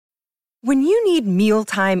When you need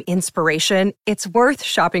mealtime inspiration, it's worth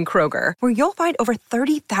shopping Kroger, where you'll find over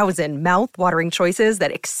 30,000 mouth-watering choices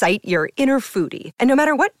that excite your inner foodie. And no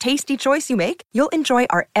matter what tasty choice you make, you'll enjoy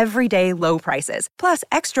our everyday low prices, plus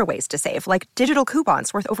extra ways to save, like digital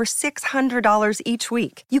coupons worth over $600 each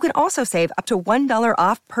week. You can also save up to $1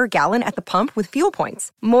 off per gallon at the pump with fuel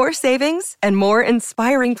points. More savings and more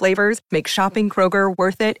inspiring flavors make shopping Kroger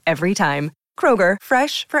worth it every time. Kroger,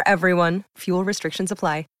 fresh for everyone. Fuel restrictions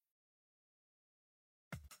apply.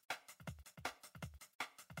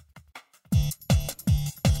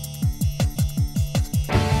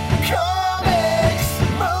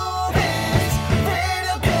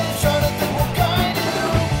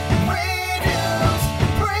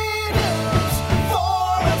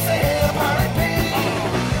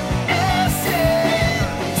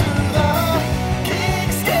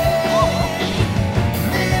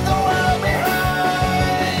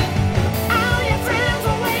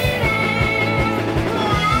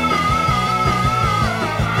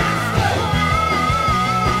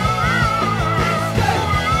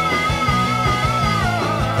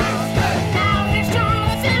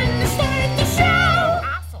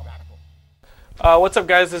 What's up,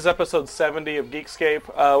 guys? This is episode 70 of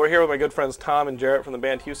Geekscape. We're here with my good friends Tom and Jarrett from the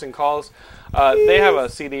band Houston Calls. They have a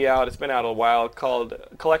CD out. It's been out a while called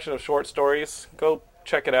Collection of Short Stories. Go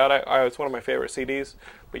check it out. It's one of my favorite CDs.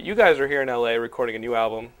 But you guys are here in LA recording a new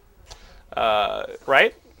album,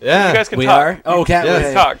 right? Yeah, you guys can we talk. are. Oh, okay.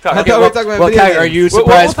 Let's talk. I thought we were talking about video games. Are you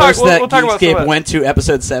surprised first that we'll talk about Geekscape went to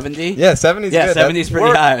episode 70? Yeah, 70's Yeah, good. 70's pretty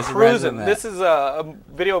We're high. I was surprised cruising. on that. This is a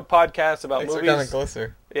video podcast about Thanks for coming movies.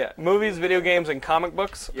 closer. Yeah, movies, video games, and comic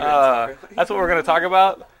books. That's what we're going to talk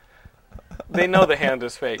about. They know the hand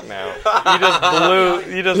is fake now. You just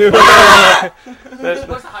blew. You just.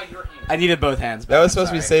 I needed both hands. That was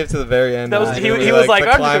supposed to be saved to the very end. He was like,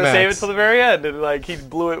 I'm just going to save it till the very end, and like he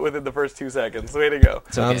blew it within the first 2 seconds. Way to go!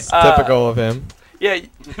 Sounds typical of him. Yeah,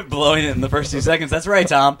 blowing it in the first 2 seconds. That's right,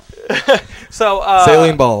 Tom. So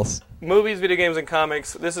saline balls. Movies, video games, and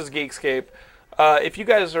comics. This is Geekscape. If you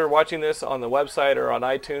guys are watching this on the website or on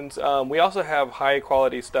iTunes, we also have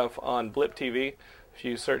high-quality stuff on Blip TV. If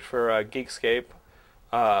you search for Geekscape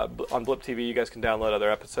on Blip TV, you guys can download other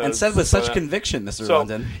episodes. And said with such conviction, Mr.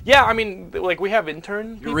 London. Yeah, I mean, like, we have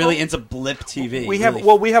intern people. You're really into Blip TV.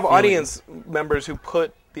 We have audience members who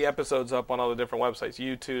put the episodes up on all the different websites.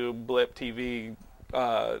 YouTube, Blip TV,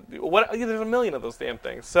 there's a million of those damn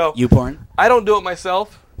things. So YouPorn? I don't do it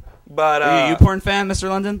myself, but... Are you a YouPorn fan, Mr.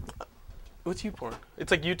 London? What's YouPorn? It's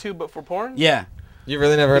like YouTube, but for porn? Yeah. You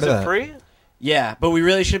really never heard of that? Is it free? Yeah, but we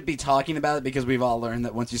really shouldn't be talking about it because we've all learned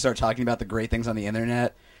that once you start talking about the great things on the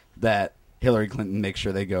internet, that Hillary Clinton makes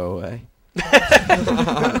sure they go away.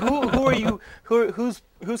 Who are you?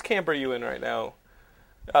 Whose camp are you in right now?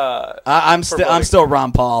 I'm still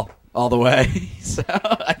Ron Paul all the way. So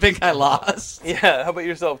I think I lost. Yeah. How about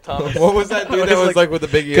yourself, Thomas? What was that dude that was like with the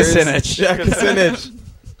big ears? Kucinich. Yeah, Kucinich.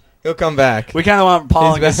 He'll come back. We kind of want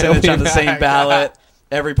Paul and He's Kucinich on the back. same ballot.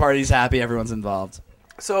 Every party's happy. Everyone's involved.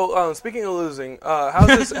 So, speaking of losing,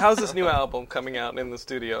 how's this new album coming out in the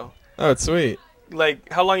studio? Oh, it's sweet.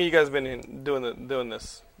 Like, how long have you guys been doing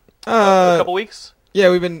this? A a couple weeks?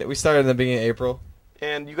 Yeah, we started in the beginning of April.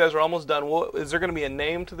 And you guys are almost done. Is there going to be a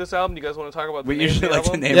name to this album? Do you guys want to talk about the We name usually of the like to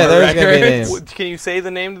album? name Yeah, our there's gonna be a records. name. Can you say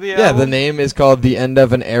the name of the Yeah, album? the name is called The End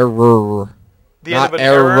of an Error. The End of an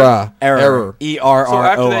Error. Error. E-R-R-O-R. So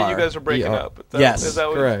after that, you guys are breaking E-R. up. Yes. Is that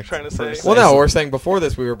what Correct. you're trying to say? Well, no, we're saying before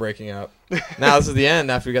this we were breaking up. Now this is the end.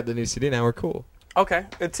 After we got the new CD, now we're cool. Okay.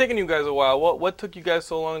 It's taken you guys a while. What took you guys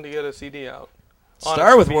so long to get a CD out?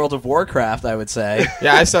 Start with World of Warcraft, I would say.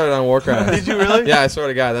 Yeah, I started on Warcraft. Did you really? Yeah, I swear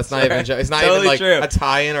to God, that's not even. It's not Totally even like true. a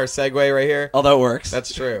tie-in or segue right here. Although it works.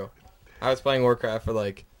 That's true. I was playing Warcraft for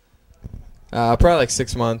like probably like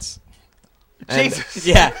 6 months. And Jesus.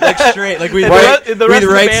 Yeah, like straight. Like we'd And write, the rest we'd of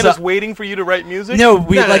the write band is waiting for you to write music? No,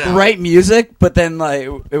 we'd No, write music, but then like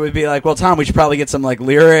it would be like, well, Tom, we should probably get some like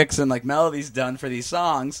lyrics and like melodies done for these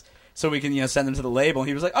songs. so we can, send them to the label. And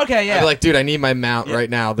he was like, okay, yeah. I'd be like, dude, I need my mount right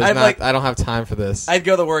now. I don't have time for this. I'd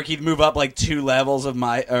go to work. He'd move up like 2 levels of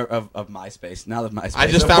MySpace. Now that MySpace. I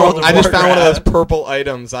just World found of one of those Warcraft. purple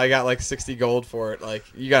items. I got like 60 gold for it. Like,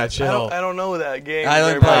 you gotta chill. I don't know that game I don't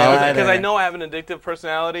very play much, it either. because I know I have an addictive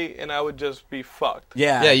personality and I would just be fucked.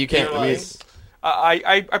 Yeah. Yeah, you can't. You know what I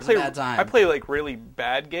mean? I play Bad time. I play like really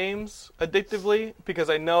bad games addictively because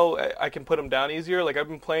I know I can put them down easier. Like I've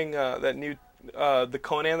been playing that new the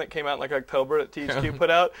Conan that came out in like October that THQ put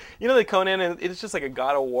out. You know the Conan, and it's just like a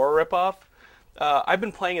God of War ripoff. I've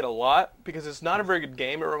been playing it a lot because it's not a very good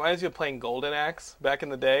game. It reminds you of playing Golden Axe back in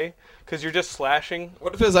the day because you're just slashing.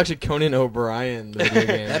 What if it was actually Conan O'Brien, the video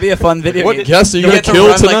game? That'd be a fun video What game. guest are you You gonna get to kill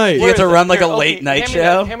run, like- tonight? you get to Where is run it? like a Here, late night hand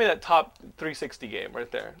show. Hand me that top 360 game right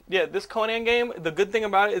there. Yeah, this Conan game. The good thing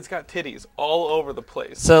about it, it's got titties all over the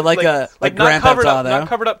place. So like not Grand covered Theft up, Auto. not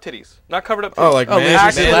covered up titties, not covered up. Titties. Oh, like Oh, Leisure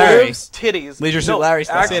man, Suit actual Larry. titties. Leisure Suit Larry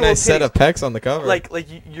stuff. I see a nice set titties. of pecs on the cover. Like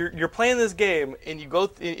you're playing this game and you go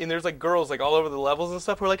and there's like girls like all over the levels and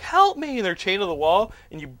stuff who are like, help me, and they're chained to the wall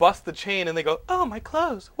and you bust the chain and they go, oh, my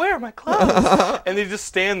clothes, where are my clothes? And they just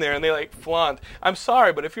stand there and they like flaunt. I'm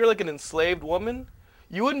sorry, but if you're like an enslaved woman,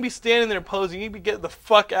 you wouldn't be standing there posing. You'd be getting the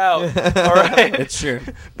fuck out. All right. It's true.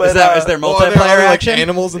 But, is there Well, are multiplayer there, like, action?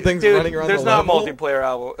 animals and things Dude, running around there's the not level?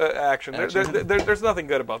 multiplayer action. There's nothing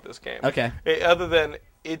good about this game. Okay. Other than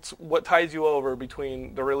it's what ties you over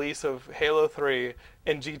between the release of Halo 3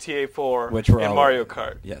 and GTA 4 Which we're and all- Mario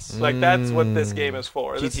Kart. Yes. Like that's what this game is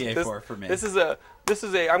for. GTA 4 for me. This is a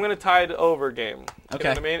I'm gonna tide over game. You Okay. know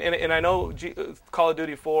what I mean? And I know Call of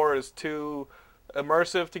Duty 4 is too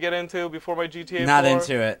immersive to get into before my GTA 4. Not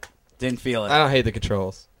into it. Didn't feel I it. don't hate the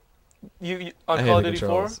controls. You I on hate Call of the Duty 4?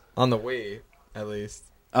 controls. On the Wii, at least.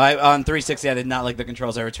 On 360, I did not like the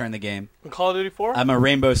controls. I returned the game. On Call of Duty 4? I'm a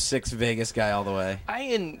Rainbow Six Vegas guy all the way.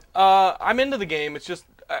 I'm into the game. It's just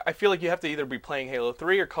I feel like you have to either be playing Halo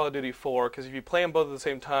 3 or Call of Duty 4 because if you play them both at the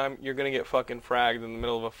same time, you're gonna get fucking fragged in the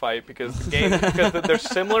middle of a fight because the game because they're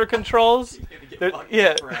similar controls.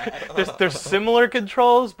 There's similar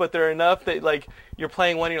controls, but they're enough that like you're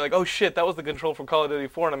playing one, and you're like, oh shit, that was the control from Call of Duty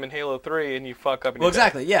 4, and I'm in Halo 3, and you fuck up. And Well, you're dead.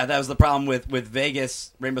 exactly. Yeah, that was the problem with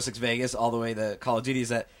Vegas, Rainbow Six Vegas, all the way to Call of Duty is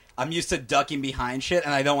that I'm used to ducking behind shit,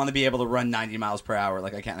 and I don't want to be able to run 90 miles per hour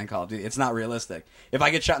like I can in Call of Duty. It's not realistic. If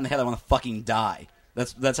I get shot in the head, I want to fucking die.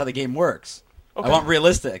 That's how the game works. Okay. I want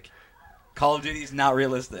realistic. Call of Duty is not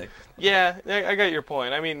realistic. Yeah, I got your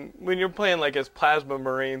point. I mean, when you're playing like as Plasma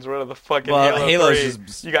Marines or whatever the fucking Well, Halo Halo's 3,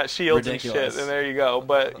 just you got shields ridiculous. and shit, and there you go.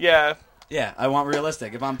 But yeah. Yeah, I want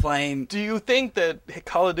realistic. If I'm playing... Do you think that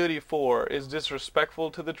Call of Duty 4 is disrespectful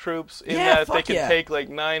to the troops in Yeah, that they fuck can yeah. take like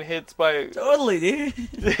 9 hits by... Totally, dude.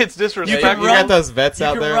 It's Yeah, disrespectful. you got those vets You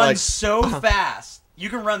out can there run like so fast. You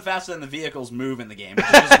can run faster than the vehicles move in the game, which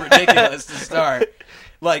is just ridiculous to start.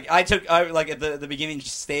 Like at the beginning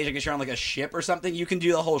stage, I guess you're on like a ship or something. You can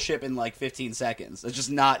do the whole ship in like 15 seconds. It's just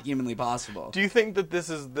not humanly possible. Do you think that this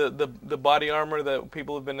is the body armor that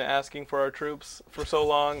people have been asking for our troops for so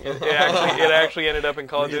long? It actually ended up in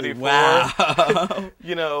Call of Duty 4. Wow.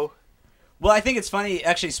 You know, Well, I think it's funny,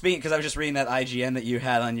 actually, speaking, because I was just reading that IGN that you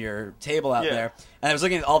had on your table out Yeah. there, and I was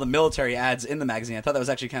looking at all the military ads in the magazine. I thought that was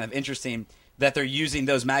actually kind of interesting that they're using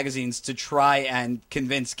those magazines to try and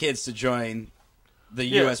convince kids to join the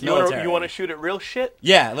U.S. military. You want to shoot at real shit?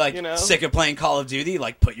 Yeah, like, You know? sick of playing Call of Duty,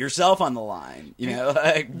 like, put yourself on the line. You know,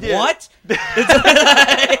 like, Yeah. what?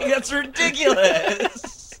 That's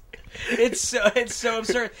ridiculous. It's so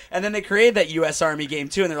absurd. And then they created that U.S. Army game,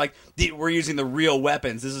 too, and they're like, we're using the real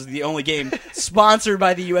weapons. This is the only game sponsored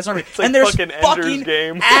by the U.S. Army. like and there's fucking Ender's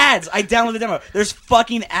Game. ads. I downloaded the demo. There's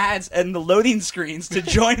fucking ads and the loading screens to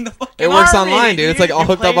join the fucking it works army, online, dude. It's like all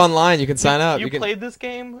hooked up played- online. You can sign up. You can. played this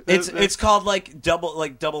game? It's called like double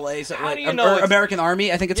A. So How like, do you know or it's- American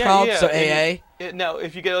Army, I think it's called. So and AA. Now,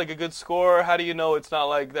 if you get like a good score, how do you know it's not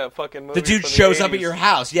like that fucking movie? The dude from shows up 80s? at your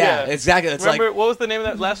house. Yeah, exactly. It's Remember, like what was the name of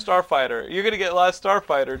that? Last Starfighter. You're gonna get Last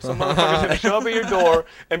Starfighter. Some motherfucker's gonna show up at your door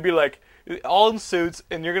and be like, all in suits,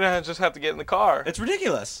 and you're gonna just have to get in the car. it's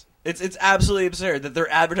ridiculous. It's absolutely absurd that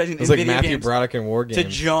they're advertising It's in like video Matthew games Broderick in War Games. to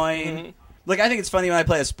join. Mm-hmm. Like, I think it's funny when I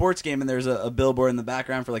play a sports game and there's a billboard in the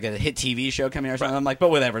background for like a hit TV show coming out or something. I'm like, but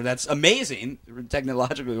whatever. That's amazing,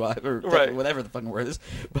 technologically, or Right. whatever the fucking word is.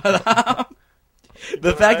 But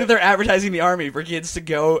the fact that they're advertising the army for kids to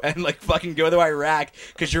go and like fucking go to Iraq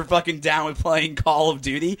because you're fucking down with playing Call of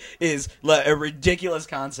Duty is like, a ridiculous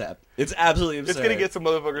concept. It's absolutely absurd. It's gonna get some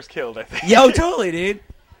motherfuckers killed, I think. Yo, totally, dude.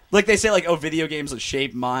 Like they say, like, oh, video games that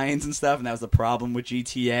shape minds and stuff, and that was the problem with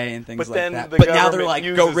GTA and things But like then that. the But now they're government like,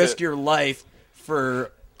 uses go risk it. your life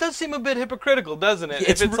for. Does seem a bit hypocritical, doesn't it?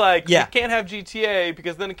 It's If it's re- like yeah. you can't have GTA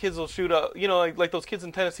because then the kids will shoot up. You know, like those kids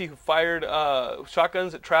in Tennessee who fired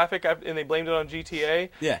shotguns at traffic and they blamed it on GTA.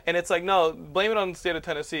 Yeah. And it's like, no, blame it on the state of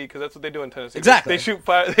Tennessee because that's what they do in Tennessee. Exactly. They shoot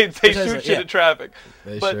fire. They Precisely, shoot shit yeah. at traffic.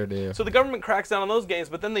 They But- sure do. So the government cracks down on those games,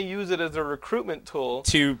 but then they use it as a recruitment tool.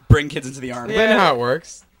 To bring kids into the army. They know Yeah. how it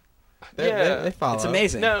works. Yeah. They follow. It's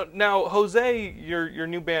amazing. Now, Jose, your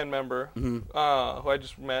new band member, who I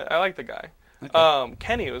just met, I like the guy. Okay.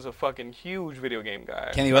 Kenny was a fucking huge video game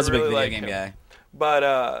guy. Kenny was I a big really video liked game him. guy.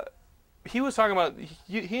 But he was talking about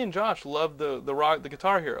he and Josh love the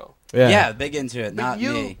Guitar Hero. Yeah, big into it. But Not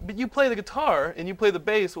you me. but you play the guitar and you play the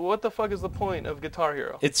bass. Well, what the fuck is the point of Guitar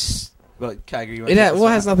Hero? It's well, Kiger, you It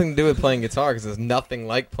has nothing to do with playing guitar because it's nothing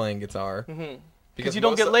like playing guitar. Mm-hmm. Because you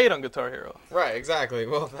don't get laid on Guitar Hero. Right, exactly.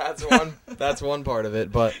 Well, that's one part of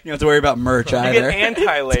it, but You don't have to worry about merch You either. get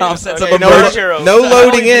anti-laid. Tom sets Okay, up a Guitar merch. Hero. no So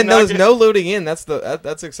loading you in. not There's get- no loading in.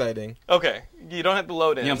 That's exciting. Okay, you don't have to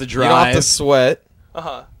load in. You don't have to You don't have to drive. sweat.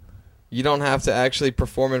 Uh-huh. You don't have to actually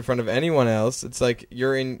perform in front of anyone else. It's like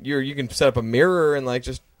you can set up a mirror and like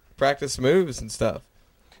just practice moves and stuff.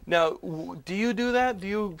 Now, do you do that? Do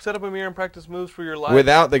you set up a mirror and practice moves for your live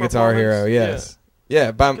Without the Guitar Hero, performance? yes.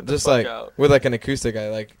 Yeah, but Get the just fuck like out. with like an acoustic, I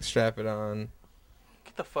like strap it on.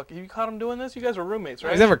 Get the fuck. You caught him doing this? You guys are roommates,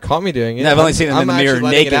 right? He's never caught me doing it. Yeah, I've only seen him in the I'm mirror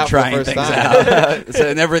actually letting it naked out for the trying first things time. out.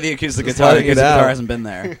 So never the acoustic Just guitar. The letting it acoustic out. guitar hasn't been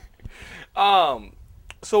there.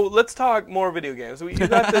 So let's talk more video games. You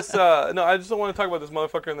got this. No, I just don't want to talk about this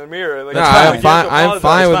motherfucker in the mirror. Like, No, it's I'm you fine. have to I'm apologize.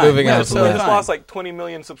 fine with fine. moving Yeah, on. So from we that. just lost like 20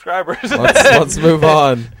 million subscribers. Let's move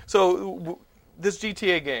on. So this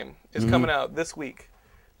GTA game is Mm-hmm. coming out this week.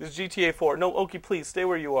 This GTA 4. No, Oki, please stay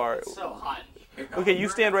where you are. It's so hot. Okay, you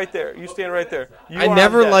stand right there. You stand right there. You I are on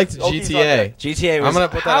never deck. liked Oki's on GTA. deck. GTA was. I'm gonna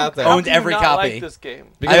put that How- out there. how Owned can you every not copy. like this game?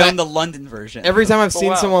 Because I own the London version. Every time I've Oh, seen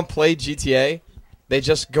wow. someone play GTA, they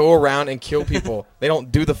just go around and kill people. They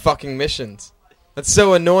don't do the fucking missions. That's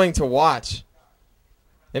so annoying to watch.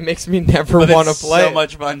 It makes me never But want to it's play. so it.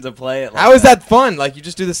 much fun to play it. Like How is that fun? Like you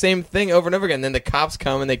just do the same thing over and over again. And then the cops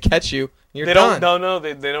come and they catch you. And you're They done. don't. No,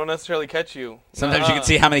 they don't necessarily catch you. Sometimes you can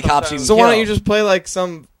see how many cops you can So why don't kill. you just play like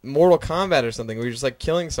some Mortal Kombat or something where you're just like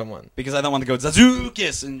killing someone? Because I don't want to go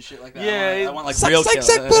Zazukis and shit like that. Yeah, I want like Suck, real suck, kills.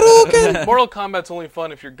 suck, Hadouken! Mortal Kombat's only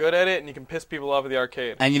fun if you're good at it and you can piss people off at the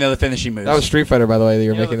arcade. And you know the finishing moves. That was Street Fighter, by the way. That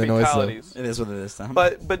you're You know, making the noise. Though. fatalities. It is what it is, Tom.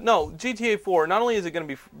 But no, GTA 4. Not only is it going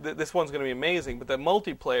to be this one's going to be amazing, but the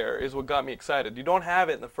multiplayer is what got me excited. You don't have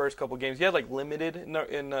it in the first couple games. You had like limited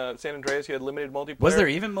in San Andreas. You had limited multiplayer. was there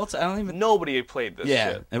even multi? I don't even. Nobody had played this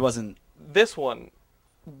Yeah, shit. it wasn't. This one,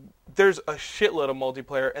 there's a shitload of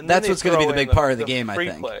multiplayer, and then That's they what's gonna be throw the in big part of the game, I free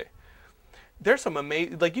think. play. There's some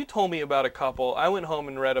amazing. Like you told me about a couple. I went home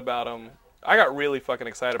and read about them. I got really fucking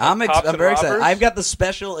excited about. Cops I'm and very excited. Robbers. I've got the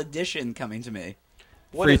special edition coming to me.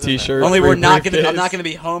 What Free is it then? T-shirt. Only free we're not gonna. I'm briefcase. not gonna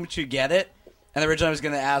be home to get it. And originally I was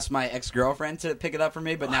gonna ask my ex-girlfriend to pick it up for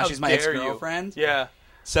me, but now How she's my dare you. ex-girlfriend. Yeah.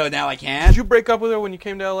 So now I can. Did you break up with her when you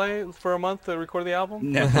came to LA for a month to record the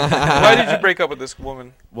album? No. Why did you break up with this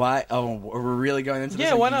woman? Why? Oh, we're really going into this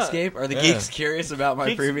Yeah, on why not? Geekscape? Are the Yeah. geeks curious about my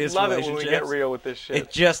Geeks previous love it relationships? when we get real with this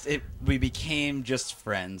shit. We became just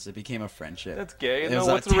friends. It became a friendship. That's gay. It No, was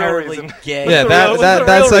what's a the real terribly reason? gay. Yeah, What's the that- real- that- what's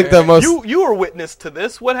that's real like the reason? most- You were witness to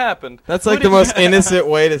this. What happened? That's Who like did the you- most innocent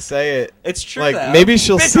way to say it. It's true. Like though. maybe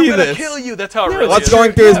she'll Bitch, see I'm gonna this. kill you. That's how it No, really What's is.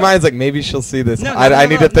 going through his Yeah. mind is like maybe she'll see this. No, no, I no,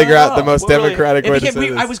 need no, to figure no, out the no. most Well, really, democratic way to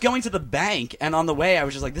say I this. was going to the bank, and on the way, I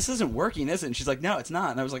was just like, "This isn't working, is it?" And she's like, "No, it's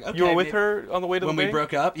not." And I was like, "Okay." You were with maybe- her on the way to when the we bank?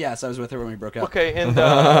 broke up. Yes, I was with her when we broke up. Okay, and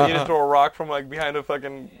you didn't throw a rock from like behind a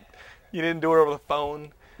fucking. You didn't do it over the phone.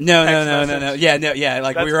 No, Text no. message. Yeah.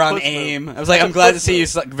 Like That's we were on puss AIM. move. I was like, That's "I'm glad to puss see you.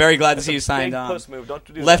 move. Very glad to see you That's a signed big on." puss move.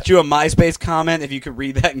 Don't do Left you a MySpace comment. If you could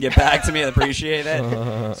read that and get back to me, I'd appreciate it.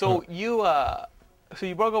 that. So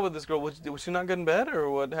you broke up with this girl. Was she not good in bed, or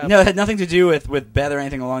what happened? No, it had nothing to do with Beth or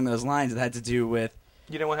anything along those lines. It had to do with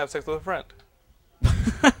You didn't want to have sex with a friend.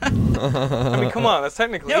 I mean, come on. That's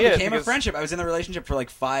technically it it. became a friendship. I was in the relationship for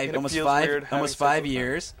like And it almost feels five weird having sex 5 with a friend.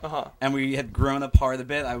 years. Uh-huh. And we had grown apart a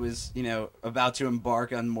bit. I was, about to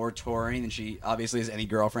embark on more touring, and she obviously, as any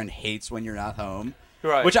girlfriend, hates when you're not home.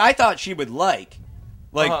 Right. Which I thought she would like.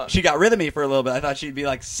 Like, Uh-huh. she got rid of me for a little bit. I thought she'd be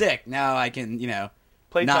like, sick. Now I can,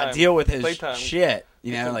 Playtime. not deal with his Playtime. shit.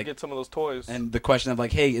 Get some of those toys. And the question of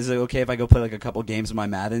like, hey, is it okay if I go play like a couple games of my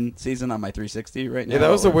Madden season on my 360 right now? Yeah, that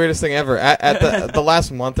was the Or- weirdest thing ever. At the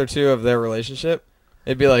last month or two of their relationship,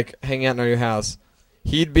 it'd be like hanging out in your house.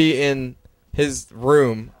 He'd be in his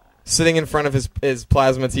room, sitting in front of his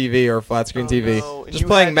plasma TV or flat screen TV, no. And just you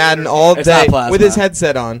playing had Madden yours. all It's day not plasma. with his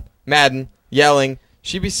headset on, Madden, yelling.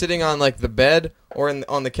 She'd be sitting on like the bed or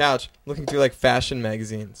on the couch, looking through like fashion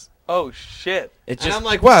magazines. Oh shit! It And just I'm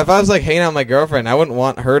like, wow, if I was like hanging out with my girlfriend, I wouldn't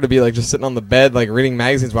want her to be like just sitting on the bed like reading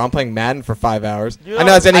magazines while I'm playing Madden for 5 hours. You I know,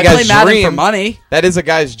 know it's any I play guy's Madden dream. for money. That is a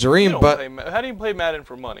guy's You dream, don't but play how do you play Madden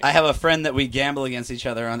for money? I have a friend that we gamble against each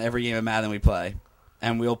other on every game of Madden we play,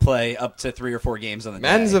 and we'll play up to 3 or 4 games on the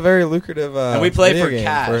Madden's day. a very lucrative and we play Oh, video for game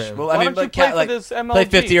cash. for him. Well, Why I mean, don't you like, play for like this MLG? play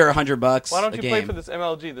 50 or $100 Why don't you a play game. for this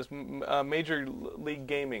MLG, this Major League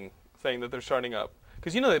Gaming thing that they're starting up?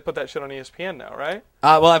 Because they put that shit on ESPN now, right?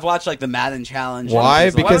 Well, I've watched like the Madden challenge. Why?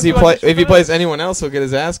 and things like Because Why don't you audition if for he that? plays anyone else, he'll get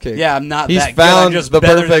his ass kicked. Yeah, I'm not He's that good. I'm found just the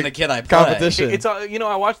better than perfect the kid I play. competition. It's I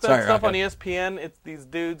watched that Sorry, stuff on Rocco. ESPN. It's these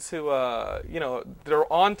dudes who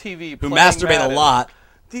they're on TV Who playing masturbate Madden. a lot.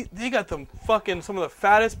 They got some some of the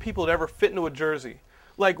fattest people to ever fit into a jersey.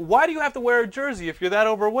 Like, why do you have to wear a jersey if you're that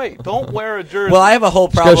overweight? Don't wear a jersey. Well, I have a whole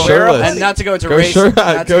go problem. shirtless. And not to go into Go race. shirt-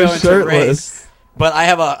 not to go go into shirtless. race. But I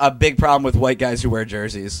have a big problem with white guys who wear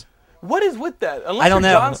jerseys. What is with that? Unless I don't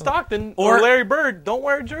you're know. John Stockton or Or- Larry Bird, don't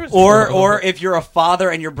wear a jersey. Or if you're a father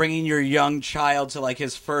and you're bringing your young child to like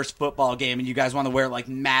his first football game and you guys want to wear like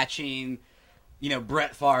matching,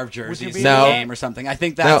 Brett Favre jerseys be to the No. game or something. I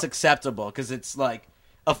think that's No. acceptable because it's like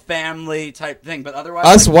a family type thing. But otherwise,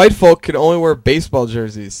 Us white folk can only wear baseball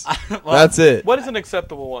jerseys. well, That's it. What is an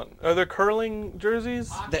acceptable one? Are there curling jerseys?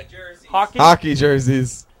 that- Hockey? Hockey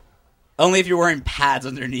jerseys. only if you're wearing pads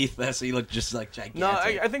underneath this, so you look just like gigantic. No,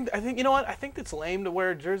 I think you know what? I think it's lame to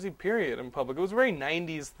wear a jersey. Period in public. It was a very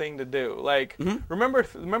 '90s thing to do. Like, remember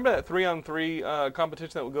that 3-on-3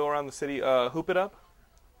 competition that would go around the city? Hoop It Up.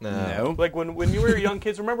 No. Like when you were young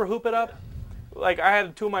kids, remember Hoop It Up? Like I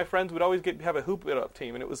had two of my friends would always have a Hoop It Up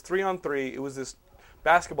team, and it was 3-on-3. It was this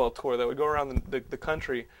basketball tour that would go around the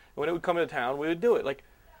country. And when it would come into town, we would do it. Like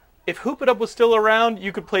if Hoop It Up was still around,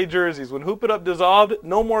 you could play jerseys. When Hoop It Up dissolved,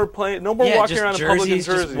 no more walking just around in public in jerseys.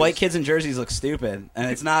 jerseys. Just white kids in jerseys look stupid,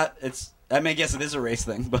 and it's not. It's. I mean, I guess it is a race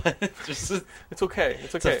thing, but just It's okay.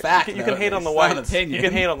 It's okay. a fact, You can though, hate on the it's not an whites. opinion. You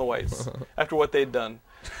can hate on the whites after what they've done.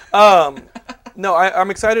 No, I'm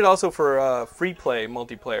excited also for free play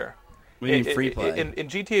multiplayer. What do you mean free play? In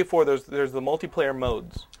GTA 4, there's the multiplayer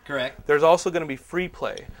modes. correct. There's also going to be free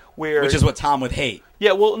play, where Which is what Tom would hate.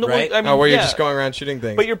 yeah, well, no, right? I mean, Oh, where you're yeah, just going around shooting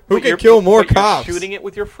things. but you're Who but can you're- kill more but you're cops? shooting it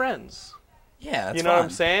with your friends. Yeah, that's You know fun. what I'm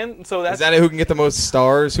saying? So that's Is that it? Who can get the most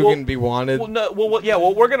stars? Who Well- can be wanted? Well, no,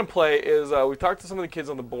 what we're gonna play is we talked to some of the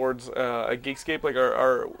kids on the boards at Geekscape, like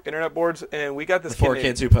our internet boards, and we got this The four kid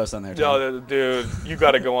kids who post on there. Tom. No, dude, you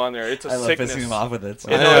got to go on there. It's a I love sickness. pissing him off with it.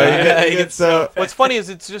 So. I know, Yeah, you you get get so. What's funny is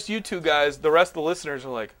it's just you two guys. The rest of the listeners are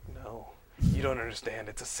like, no, you don't understand.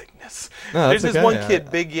 It's a sickness. No, There's that's this okay. one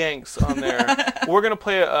kid, Big Yanks, on there. We're gonna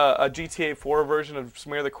play a GTA 4 version of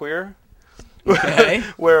Smear the Queer, Okay.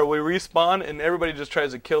 where we respawn and everybody just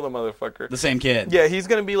tries to kill the motherfucker. The same kid. Yeah, he's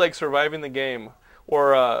gonna be like surviving the game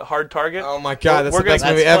or Hard Target. Oh my god, that's We're the best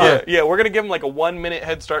gonna- movie that's ever. fun. Yeah, we're gonna give him like a 1 minute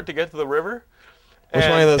head start to get to the river. Which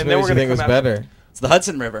one of those and then movies we're do you gonna think was come after- better? It's the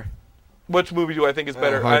Hudson River. Which movie do I think is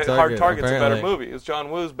better? Hard Target, Target's a better apparently. movie. It's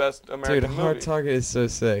John Woo's best American Dude, movie. Hard Target is so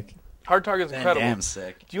sick. Hard Target's incredible. Damn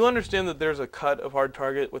sick. Do you understand that there's a cut of Hard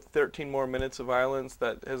Target with 13 more minutes of violence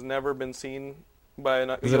that has never been seen by an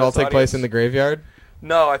Does it all take place in the graveyard?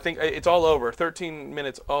 No, I think it's all over. 13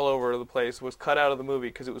 minutes all over the place was cut out of the movie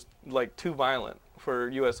because it was like too violent for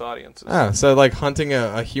U.S. audiences. Oh, so like hunting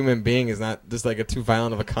a human being is not just like a too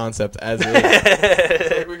violent of a concept as is.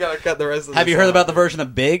 Like, we gotta cut the rest of Have this you heard out. about the version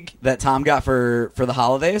of Big that Tom got for the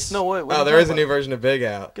holidays? No, wait. what Oh, are you there is a talking new about? version of Big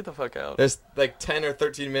out. Get the fuck out. There's like 10 or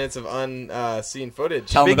 13 minutes of unseen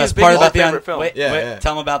footage. Tell them Big the is best Big part is about my the favorite film. wait, Yeah, wait, yeah.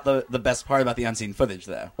 Tell them about the best part about the unseen footage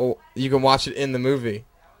though. Well, you can watch it in the movie.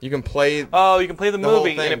 You can play. Oh, you can play the The whole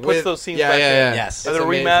movie and thing it puts with- those scenes yeah, back yeah, in. yeah. Yes. Are It's they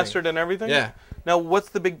amazing. remastered and everything? Yeah. Now, what's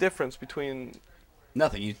the big difference between?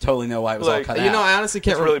 Nothing. You totally know why it was all Like, cut You out. know, I honestly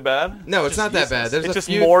can't. It's really bad. No, it's just not that useless. bad. There's It's a just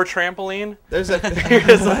few. more trampoline. There's a.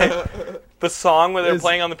 It's like the song where they're There's-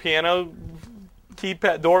 playing on the piano,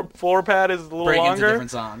 keypad, floor pad is a little break into longer. different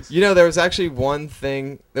songs. You know, there was actually one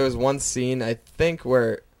thing. There was one scene I think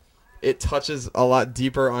where it touches a lot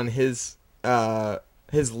deeper on his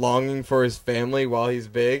longing for his family while he's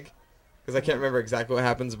big. Because I can't remember exactly what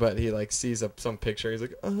happens, but he like sees some picture. He's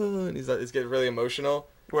like, oh, and he's getting really emotional.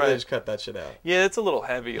 Right. They just cut that shit out. Yeah, it's a little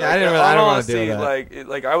heavy. Yeah, I don't wanna honestly, deal with that.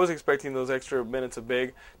 like I was expecting those extra minutes of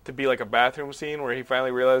Big to be like a bathroom scene where he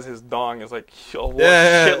finally realized his dong is like a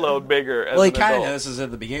Yeah. shitload bigger. As Well, he an kind of adult. notices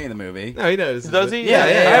at the beginning of the movie. No, he knows. Does he? Yeah, I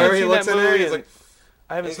yeah. haven't Whenever he seen looks that in there, movie he's in- like,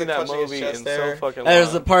 I haven't he's seen like that touching his movie chest in there. so fucking long.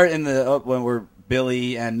 There's the part in the when where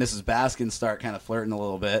Billy and Mrs. Baskin start kind of flirting a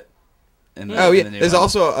little bit. In the, oh in yeah. the new There's one.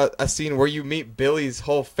 also a scene where you meet Billy's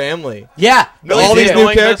whole family. yeah. Billy's All the these new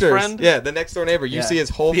annoying best characters. friend? Yeah, the next door neighbor. You Yeah. see his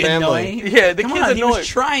whole The family. annoying- Yeah, the Come kid's on, he annoying. was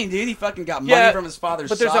trying, dude. He fucking got money Yeah, from his father's.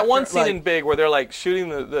 But there's that one soccer- scene in Big where they're like shooting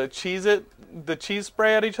the cheese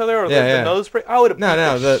spray at each other or Yeah, the yeah. nose spray. I would have No,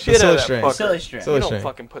 beat the shit out silly of that string. fucker. Silly string. Silly You don't string.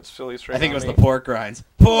 fucking put silly string. I think it was on the me. pork rinds.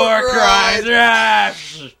 Pork rinds. Yeah.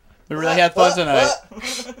 We really had fun tonight.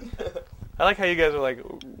 I like how you guys are like,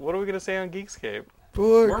 what are we gonna say on Geekscape?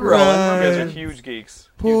 Pork We're rolling. You guys are rind. huge geeks.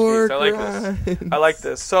 Huge Pork geeks. I like this. rind. I like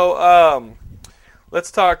this. So, Let's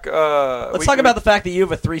talk. Let's talk about the fact that you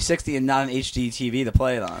have a 360 and not an HD TV to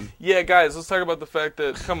play it on. Yeah, guys. Let's talk about the fact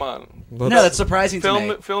that. Come on. No, that's surprising to me.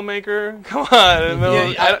 Filmmaker. Come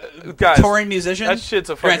on, guys. Touring musician. That shit's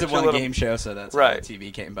a fucking. Granted, won a game show, so that's why the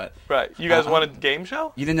TV came. But you guys won a game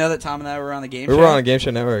show? You didn't know that Tom and I were on the game show? We were on a Game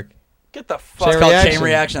Show Network. Get the fuck. It's called Chain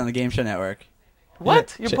Reaction on the Game Show Network.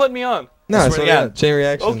 What? You're putting me on? No, it's Chain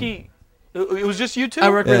Reaction. Okay. It was just you two? I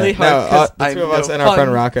work really hard. The two of us and our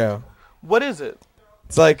friend Rocco. What is it?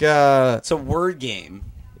 It's like it's a word game.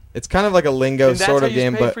 It's kind of like a lingo sort of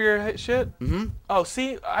game, but for your shit. Mm-hmm. Oh,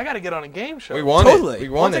 see, I got to get on a game show. We won totally. it. We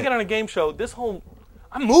won Once it. I get on a game show,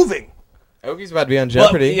 I'm moving. Oki's about to be on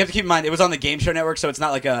Jeopardy. Well, you have to keep in mind it was on the Game Show Network, so it's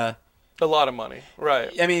not like a lot of money,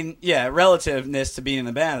 right? I mean, yeah, relativeness to being in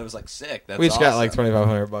the band, it was like sick. That's we just got like awesome.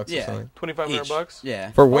 $2,500 or Yeah. something. $2,500.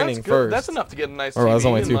 Yeah. For Well, winning that's good. first. That's enough to get a nice. Or TV it was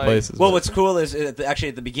only and, two like- places. Well, what's cool is actually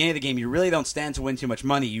at the beginning of the game, you really don't stand to win too much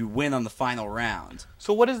money. You win on the final round.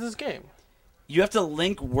 So what is this game? You have to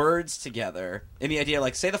link words together. And the idea,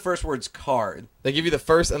 like, say the first word's card. They give you the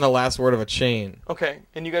first and the last word of a chain. Okay,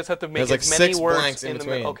 and you guys have to make There's like as many 6 words blanks in the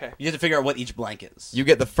between. Okay. You have to figure out what each blank is. You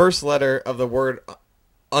get the first letter of the word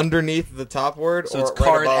underneath the top word, So or it's right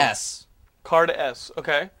card above. S. Card S.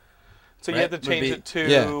 Okay. So you Right? have to change Would be- it to.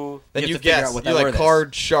 Yeah. Then You you have to figure guess. out what You that like word is.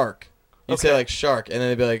 card shark. You say Okay. like shark, and then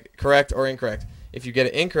they'd be like correct or incorrect. If you get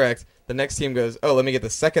it incorrect, the next team goes, oh, let me get the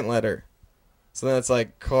second letter. So then it's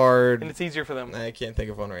like card. And it's easier for them. I can't think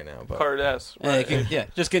of one right now. But Card S. And Right.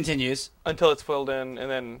 just continues. Until it's filled in, and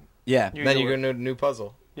then. Yeah. then you go go to a new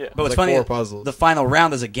puzzle. Yeah. But what's like funny, 4 puzzles. the final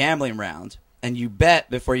round is a gambling round, and you bet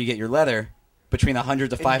before you get your letter between $100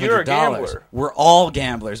 to And you're a $500. gambler. We're all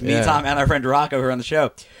gamblers. Me, Yeah. Tom, and our friend Rocco who are on the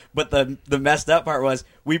show. But the messed up part was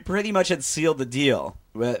we pretty much had sealed the deal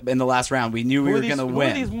in the last round. We knew we were going to Who are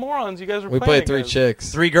win. these morons you guys were we playing played 3 against? chicks.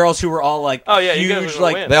 3 girls who were all like Oh, yeah, you guys huge, were gonna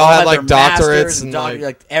like win. They all had, like, their masters doctorates and and,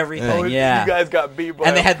 like- everything. Oh, Yeah, You guys got beat by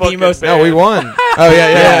And they a had the fucking most- No, band. we won. Oh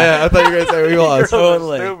yeah. I thought you were gonna say we You're lost.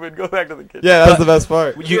 Totally. stupid. Go back to the kitchen. Yeah, that was But the best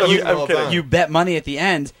part. I'm kidding. You bet money at the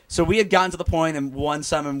end. So we had gotten to the point and won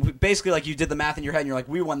some, and basically, like, you did the math in your head, and you're like,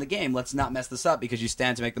 we won the game. Let's not mess this up because you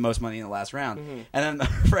stand to make the most money in the last round. Mm-hmm. And then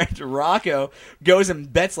our friend Rocco goes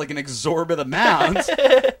and bets like an exorbitant amount, He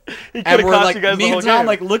and could've we're cost like, you guys the me whole and Tom game.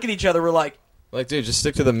 like look at each other. We're like, Like, dude, just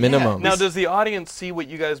stick to the minimum. Now, does the audience see what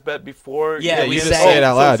you guys bet before? Yeah, you we just say- say it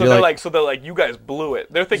out loud. So You're they're like, like, you guys blew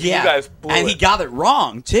it. They're thinking yeah, you guys blew and it. he got it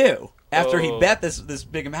wrong too. After he Oh. bet this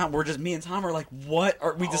big amount, we're just me and Tom are like, what?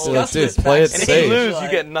 Are we Like, discussed dude, this? play it and if safe. you lose, Like, you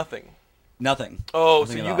get nothing. nothing. Oh,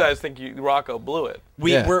 Nothing so at you all. guys think Rocco blew it?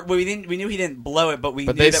 We Yeah. we knew he didn't blow it, but we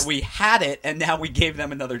But knew they that s- we had it, and now we gave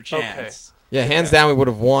them another chance. yeah, hands down, we would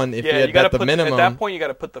have won if we Yeah, had you got to bet the put minimum. at that point. You got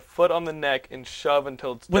to put the foot on the neck and shove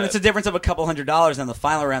until it's When dead. it's a difference of a couple $100, and the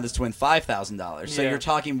final round is to win $5,000. So Yeah. you're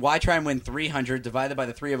talking, why try and win 300 divided by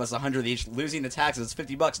the 3 of us, 100 each, losing the taxes? It's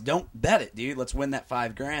 $50. Don't bet it, dude. Let's win that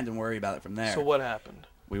 $5,000 and worry about it from there. So what happened?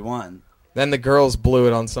 We won. Then the girls blew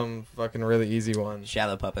it on some fucking really easy one.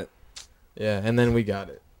 Shadow puppet. Yeah, and then we got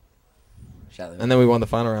it. Shadow. And then we won the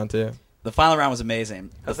final round too. The final round was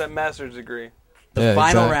amazing. How's that master's degree? The Yeah,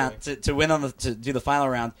 final exactly. round to win on to do the final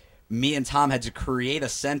round, me and Tom had to create a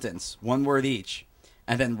sentence, 1 word each,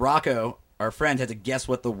 and then Rocco, our friend, had to guess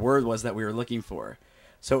what the word was that we were looking for.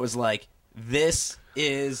 So it was like, "This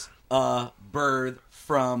is a bird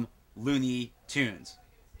from Looney Tunes."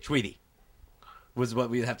 Tweety was what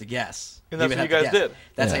we'd have to guess. And that's We would what you have guys to guess. did.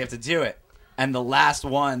 That's Yeah. how you have to do it. And the last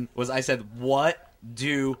one was I said, "What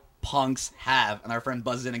do punks have?" And our friend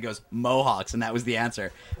buzzes in and goes, "Mohawks," and that was the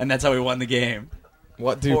answer. And that's how we won the game.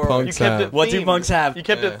 What do Or punks you kept have? it What do themed. punks have? You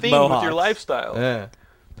kept Yeah. it themed with your Mohawks. lifestyle. Yeah.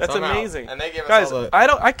 That's Somehow. amazing. And they gave us Guys, all the-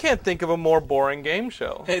 I can't think of a more boring game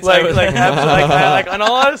show. It's Like, always- in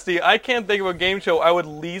all honesty, I can't think of a game show I would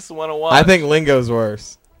least want to watch. I think Lingo's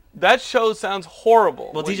worse. that show sounds horrible.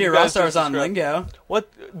 Well, what DJ you guys Rockstar was just on described. Lingo. What?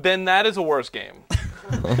 Then that is a worse game.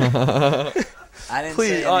 I didn't Please,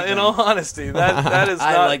 say anything. in all honesty, that is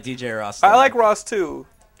I not. like DJ Rockstar. I like Ross too.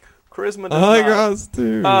 Charisma does I like not. Ross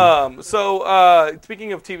too. So,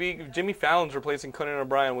 speaking of TV, Jimmy Fallon's replacing Conan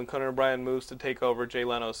O'Brien when Conan O'Brien moves to take over Jay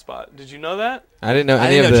Leno's spot. Did you know that? I didn't know I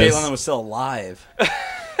any didn't of know Jay this. Leno was still alive.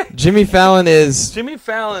 Jimmy Fallon is. Jimmy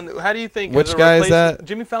Fallon, how do you think? Which is a guy is replacement- that?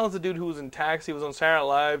 Jimmy Fallon's the dude who was in Taxi. He was on Saturday Night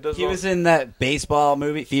Live. Does He all- was in that baseball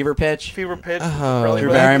movie, Fever Pitch. Fever Pitch. Oh, Probably Drew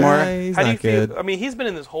right. Barrymore? He's How do you not good. feel? I mean, he's been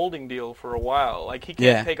in this holding deal for a while. Like he can't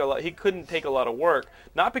Yeah. take a lot. He couldn't take a lot of work.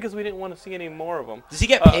 Not because we didn't want to see any more of him. Does he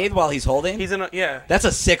get paid while he's holding? He's in. Yeah. That's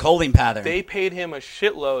a sick holding pattern. They paid him a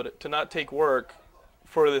shitload to not take work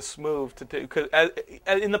for this move to take,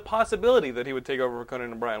 in the possibility that he would take over for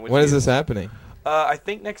Conan O'Brien. Which When is he- this happening? I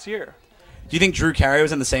think next year. Do you think Drew Carey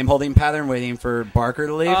was in the same holding pattern, waiting for Barker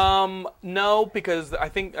to leave? No, because I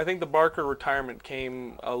think the Barker retirement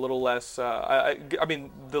came a little less. I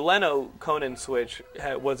mean, the Leno Conan switch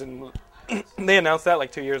was in. They announced that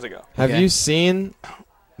like 2 years ago. Have Okay. you seen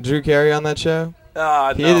Drew Carey on that show? He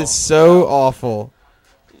No. is so awful.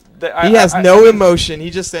 He I has no emotion.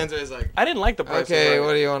 He just stands there and is like, I didn't like the price. okay, is Right.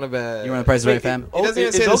 what do you want to bet? You want to Price is Right Wait, fam? He doesn't even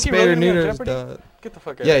is say the Oki spade really or gonna be on neuter. Jeopardy? Get the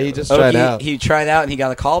fuck out. Yeah, of he here. just tried out. He tried out and he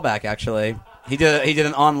got a call back. Actually, he did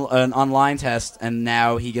an online test, and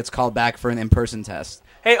now he gets called back for an in-person test.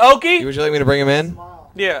 Hey, Oki. Would you like me to bring him in?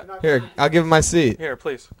 Yeah. Here, I'll give him my seat. Here,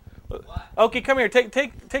 please. Oki, come here.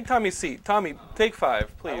 Take Tommy's seat. Tommy, take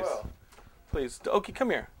 5, please. Please. Oki,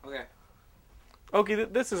 come here. Okay. Oki,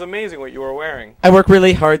 this is amazing what you are wearing. I work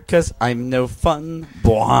really hard because I'm no fun.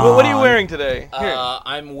 What are you wearing today? Here.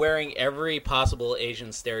 I'm wearing every possible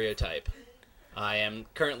Asian stereotype. I am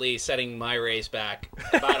currently setting my race back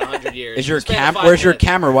about 100 years. Is your Span of 5 Where's your minutes.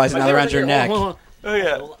 camera? Why is it My not around camera's your right here. neck? Hold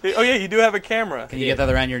on. Oh yeah, you do have a camera. Can you get that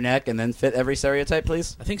around your neck and then fit every stereotype,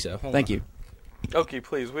 please? I think so. Hold Thank on. you. Okay,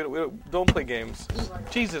 please. We don't play games.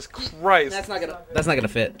 Jesus Christ! That's not gonna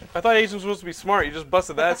fit. I thought Asians were supposed to be smart. You just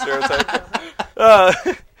busted that stereotype.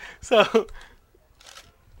 So,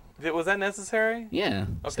 was that necessary? Yeah.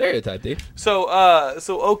 Okay. Stereotype, dude. So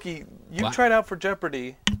Oki, you What? tried out for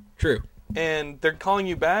Jeopardy, True. and they're calling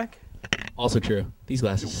you back. Also true. These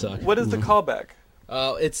glasses suck. What is the callback?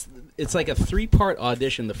 It's like a 3-part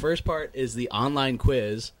audition. The first part is the online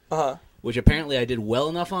quiz, which apparently I did well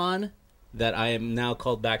enough on that I am now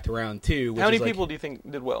called back to round 2. Which How many is like- people do you think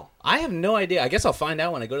did well? I have no idea. I guess I'll find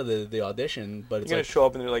out when I go to the audition. But You're it's gonna like, show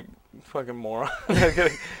up and they're like, "Fucking moron." I'm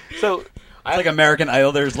kidding. So, It's like American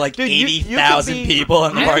Idol. There's like Dude, you- you could 80,000 be- people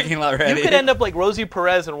in the I- parking lot you already. could end up like Rosie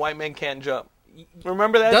Perez and White Men Can't Jump.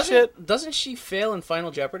 Remember that shit? Doesn't she fail in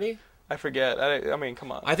Final Jeopardy? I forget. I mean,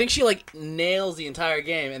 come on. I think she like nails the entire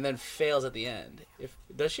game and then fails at the end.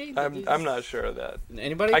 Does she? I'm not sure of that.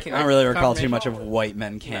 Anybody? I can- I don't really recall too much of White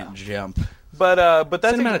Men Can't Jump. But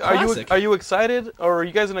that's Cinematic are you classic. are you excited, or are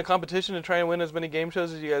you guys in a competition to try and win as many game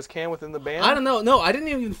shows as you guys can within the band? I don't know. No, I didn't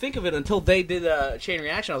even think of it until they did Chain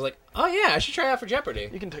Reaction. I was like, oh yeah, I should try out for Jeopardy.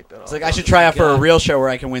 You can take that off. It's like I should try out for a real show where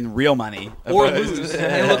I can win real money. Or Opposed- lose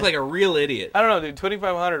and look like a real idiot. I don't know, dude.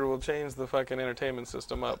 2,500 will change the fucking entertainment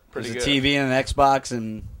system up pretty There's a good. TV and an Xbox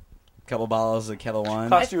and a couple bottles of Kettle One.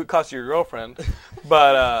 Cost you your girlfriend,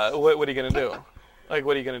 but what are you gonna do? Like,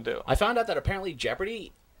 what are you gonna do? I found out that apparently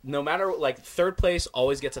Jeopardy, no matter like third place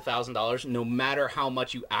always gets $1,000, no matter how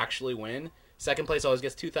much you actually win. Second place always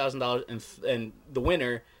gets $2,000, and the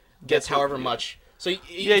winner gets however much. So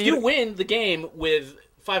if you win the game with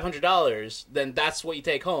 $500, then that's what you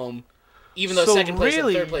take home. Even though So second place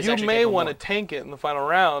really, and third place you actually may take home want to more. tank it in the final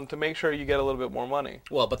round to make sure you get a little bit more money.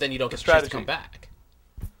 Well, but then you don't get the chance strategy. to come back.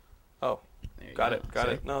 Oh, There you got go.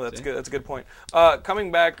 it. See? No, that's See? good. That's a good point.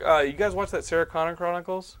 Coming back, you guys watch that Sarah Connor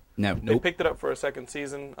Chronicles? No. They picked it up for a second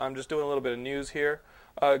season. I'm just doing a little bit of news here.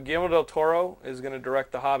 Guillermo del Toro is going to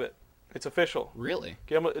direct The Hobbit. It's official. Really?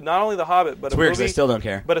 Guillermo, not only The Hobbit, but It's a weird because movie. I still don't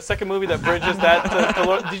care. But a second movie that bridges that to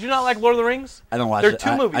Lord. Did you not like Lord of the Rings? I don't watch There it.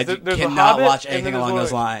 are two movies. I There's The cannot Hobbit watch and anything then there's along Lord those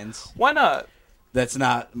of the- lines. Why not? That's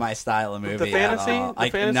not my style of movie. fantasy? At all. The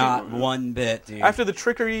fantasy- not one bit, dude. After the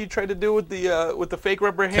trickery you tried to do with the fake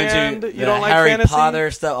rubber hand, Couldn't you don't like Harry fantasy?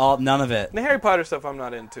 Potter stuff. None of it. The Harry Potter stuff I'm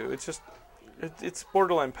not into. It's just it's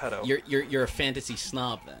borderline pedo. You're a fantasy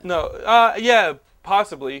snob then. No, yeah,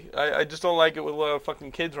 possibly. I just don't like it with a lot of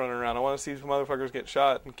fucking kids running around. I want to see some motherfuckers get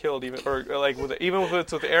shot and killed, even even if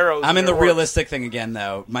it's with arrows. I'm in the or orcs. realistic thing again,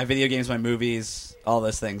 though. My video games, my movies, all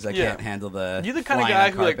those things. I Yeah. can't handle the. You're the kind of flying guy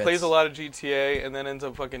on who like carpets. plays a lot of GTA and then ends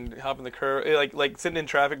up fucking hopping the curb, like sitting in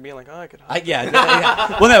traffic, being like, oh, I could.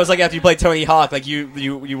 Yeah. Well, no, it was like after you played Tony Hawk, like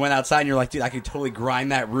you went outside and you're like, dude, I could totally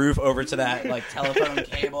grind that roof over to that like telephone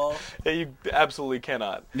cable. Yeah, you absolutely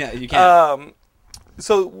cannot. Yeah, you can't.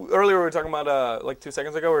 So earlier we were talking about like 2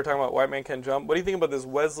 seconds ago we were talking about White Man Can't Jump. What do you think about this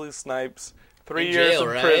Wesley Snipes? 3 In years jail, in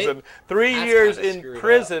right? prison. 3 That's years kinda in screwed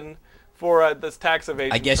prison for this tax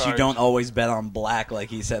evasion. I guess you charge. don't always bet on black,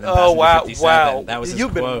 like he said. In Oh Passenger wow, 57. wow! That was his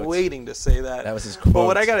You've quote. been waiting to say that. That was his But what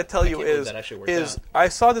quote. I got to tell you can't believe is, that actually worked out. I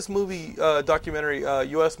saw this movie documentary,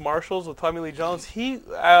 U.S. Marshals with Tommy Lee Jones. He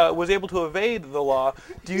was able to evade the law.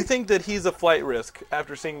 Do you think that he's a flight risk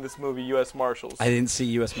after seeing this movie, U.S. Marshals? I didn't see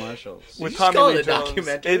U.S. Marshals. With You just Tommy call Lee it a Jones.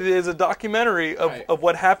 documentary? It is a documentary of, Right. of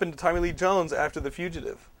what happened to Tommy Lee Jones after The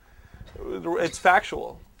Fugitive. It's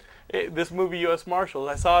factual. This movie, U.S. Marshals,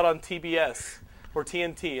 I saw it on TBS or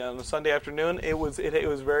TNT on a Sunday afternoon. It was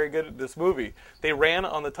very good. This movie, they ran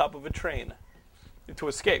on the top of a train. to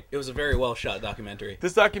escape. It was a very well shot documentary.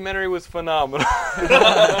 This documentary was phenomenal.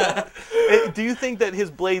 Do you think that his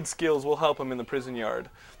blade skills will help him in the prison yard?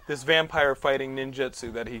 This vampire fighting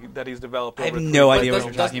ninjutsu that he's developed. I have over no three idea what years.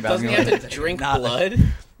 you're talking about. Doesn't he have to drink blood?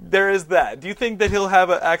 There is that. Do you think that he'll have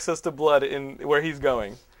access to blood in where he's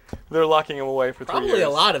going? They're locking him away for 3 years. Probably a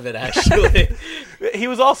lot of it, actually. He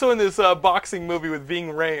was also in this boxing movie with Ving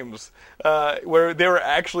Rhames, where they were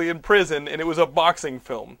actually in prison, and it was a boxing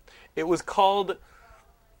film. It was called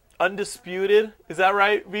Undisputed. Is that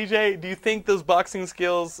right, VJ? Do you think those boxing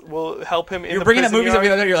skills will help him in You're the bringing up prison movies yard? every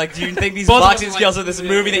other day. You're like, do you think these Both of boxing them, skills like, are this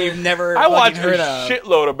movie that you've never I watch fucking heard a of?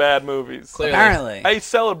 shitload of bad movies. Clearly. Apparently. I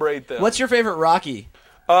celebrate them. What's your favorite Rocky?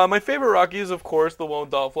 My favorite Rocky is, of course, the one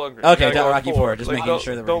with Dolph Lundgren. Okay, You gotta go Rocky with IV, just making don't,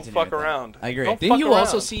 sure that we're don't continuing fuck with that. around. I agree. Don't Didn't fuck you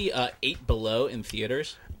also around. see 8 Below in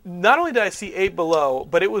theaters? Not only did I see 8 Below,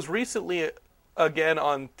 but it was recently again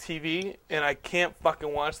on TV, and I can't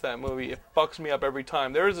fucking watch that movie. It fucks me up every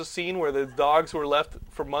time. There is a scene where the dogs were left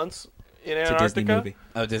for months in It's a Antarctica. Disney movie.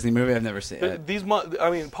 Oh, Disney movie? I've never seen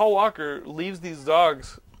it. Paul Walker leaves these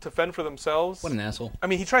dogs to fend for themselves. What an asshole. I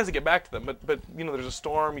mean, he tries to get back to them, but there's a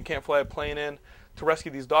storm. You can't fly a plane in. To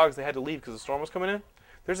rescue these dogs, they had to leave because the storm was coming in.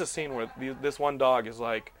 There's a scene where this one dog is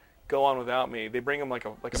like, "Go on without me." They bring him like a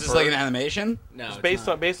Is this bird. like an animation? No, It's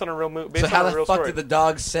it's based on a real movie. So how on a the real fuck story. did the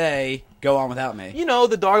dog say, go on without me?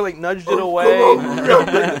 The dog like nudged it away.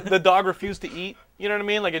 the dog refused to eat. You know what I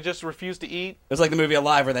mean? Like it just refused to eat. It was like the movie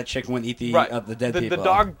Alive where that chick wouldn't eat the dead people.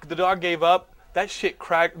 The dog gave up. That shit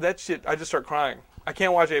cracked. That shit. I just start crying. I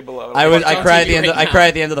can't watch 8 Below. I on cried at TV the end. right I now. cried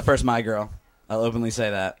at the end of the first My Girl. I'll openly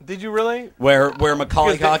say that. Did you really? Where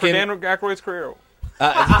Macaulay Because for Dan Culkin, Aykroyd's career.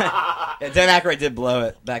 Dan Aykroyd did blow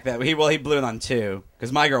it back then. He blew it on 2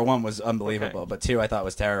 because My Girl 1 was unbelievable, Okay. but 2 I thought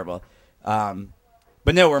was terrible.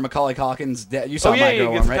 But no, where Macaulay Culkin's dead. You saw Oh yeah, My he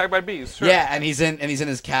Girl gets 1, right? attacked by bees. Sure. Yeah, and he's in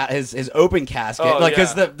his open casket, Oh,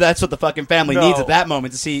 because yeah. that's what the fucking family No. needs at that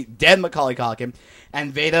moment to see dead Macaulay Culkin.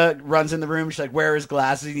 And Veda runs in the room. She's like, "Where are his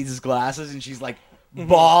glasses? He needs his glasses." And she's like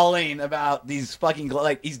bawling about these fucking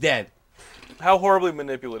like he's dead. How horribly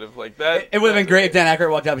manipulative, like that. It would have been great if Dan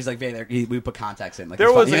Aykroyd walked up. He's like, "Veda, we put contacts in." Like There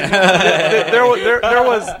he's was fucking-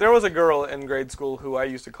 there was a girl in grade school who I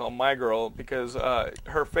used to call my girl because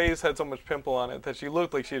her face had so much pimple on it that she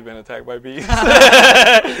looked like she had been attacked by bees.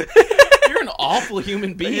 You're an awful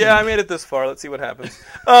human being. Yeah, I made it this far. Let's see what happens.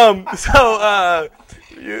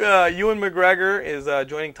 Ewan McGregor is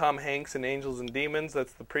joining Tom Hanks in Angels and Demons.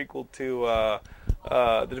 That's the prequel to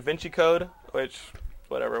the Da Vinci Code, which,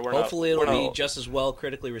 whatever. Hopefully it'll we're be not- just as well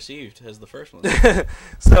critically received as the first one.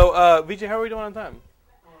 So, VJ, how are we doing on time?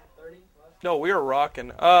 30. No, we are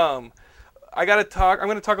rocking. I'm going to talk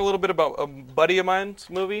a little bit about a buddy of mine's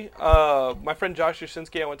movie. My friend Josh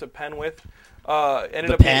Yashinsky, I went to Penn with.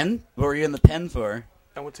 The pen? What were you in the pen for?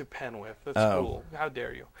 I went to Penn with. That's Oh. cool. How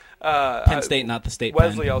dare you? Penn State, not the state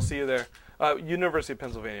Wesley, Penn. I'll see you there. University of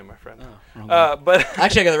Pennsylvania, my friend. wrong But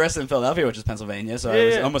Actually, I got arrested in Philadelphia, which is Pennsylvania, so I Yeah,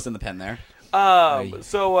 was yeah. almost in the pen there. my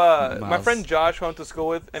Miles. friend Josh, who I went to school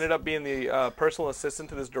with, ended up being the personal assistant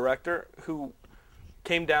to this director who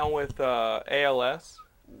came down with ALS,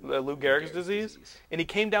 Lou Gehrig's disease, and he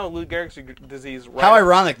came down with Lou Gehrig's disease. Right How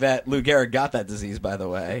ironic that Lou Gehrig got that disease, by the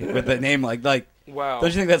way, with the name like. Wow. Don't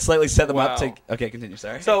you think that slightly set them up Wow. to? Okay, continue.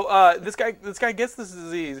 Sorry. So this guy gets this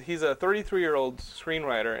disease. He's a 33-year-old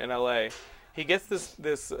screenwriter in LA. He gets this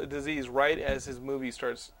disease right as his movie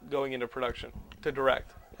starts going into production to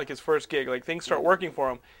direct, like his first gig. Like things start working for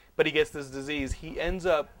him, but he gets this disease. He ends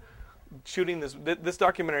up shooting this. This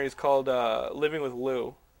documentary is called "Living with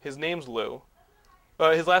Lou." His name's Lou.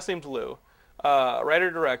 His last name's Lou.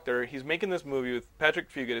 Writer-director. He's making this movie with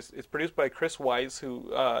Patrick Fugit. It's produced by Chris Weiss,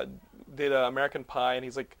 who did American Pie, and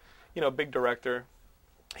he's like, a big director.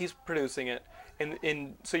 He's producing it,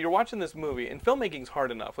 and so you're watching this movie, and filmmaking's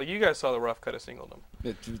hard enough. Like you guys saw the rough cut of Singledom.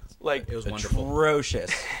 Like It was wonderful.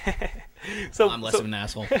 Atrocious. so I'm less of an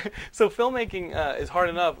asshole. So filmmaking is hard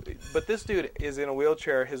enough, but this dude is in a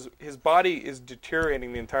wheelchair. His body is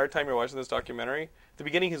deteriorating the entire time you're watching this documentary. At the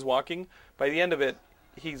beginning, he's walking. By the end of it,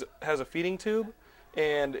 has a feeding tube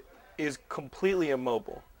and is completely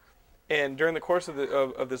immobile. And during the course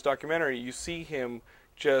of this documentary, you see him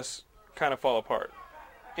just kind of fall apart.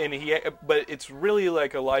 And but it's really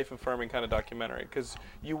like a life-affirming kind of documentary because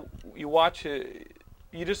you watch it,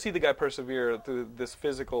 you just see the guy persevere through this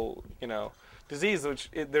physical, disease, which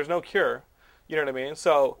there's no cure. You know what I mean?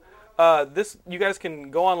 So you guys can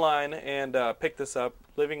go online and pick this up,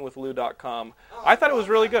 livingwithlou.com. I thought it was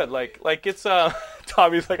really good. Like it's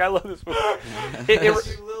Tommy's like, I love this movie.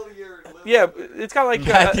 Yeah, it's got like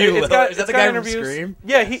Matthew it's Lillard. got Is that it's the got guy from interviews. Scream?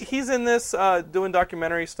 Yeah, he's in this doing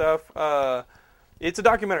documentary stuff. It's a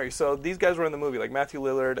documentary. So these guys were in the movie, like Matthew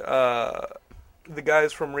Lillard, the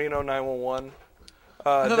guys from Reno 911.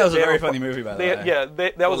 I thought that was a very funny movie, by the way. Yeah,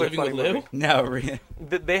 that was a Living funny with Lou? movie. No, really.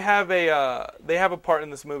 They have a part in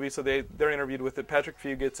this movie, so they're interviewed with it. Patrick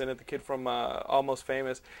Fugit's in it, the kid from Almost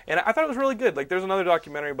Famous, and I thought it was really good. Like, there's another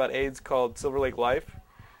documentary about AIDS called Silver Lake Life,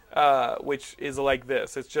 which is like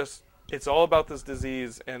this. It's all about this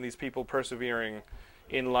disease and these people persevering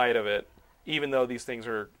in light of it, even though these things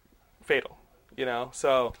are fatal. You know,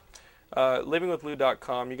 so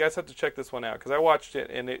livingwithlou.com. You guys have to check this one out because I watched it,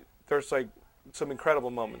 and there's like some incredible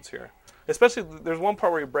moments here. Especially, there's one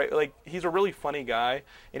part where he's a really funny guy,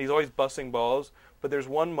 and he's always busting balls, but there's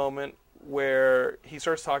one moment where he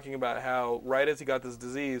starts talking about how right as he got this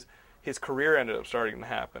disease, his career ended up starting to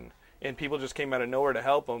happen, and people just came out of nowhere to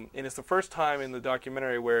help him, and it's the first time in the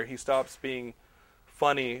documentary where he stops being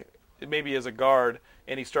funny, maybe as a guard,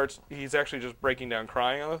 and he's actually just breaking down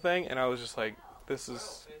crying on the thing, and I was just like, this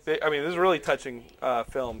is a really touching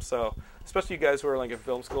film, so especially you guys who are like in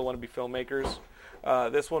film school, want to be filmmakers,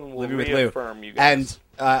 this one will reaffirm you guys.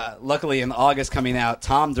 And luckily in August coming out,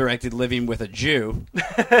 Tom directed Living with a Jew,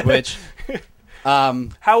 which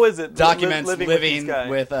how is it documents living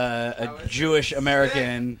with a Jewish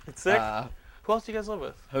American. It's sick. Who else do you guys live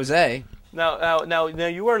with? Jose. Now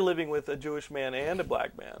you are living with a Jewish man and a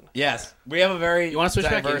black man. Yes, we have a very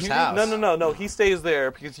diverse house. No. He stays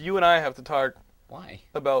there because you and I have to talk. Why?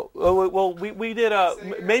 About we did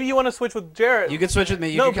maybe you want to switch with Jarrett. You can switch with me.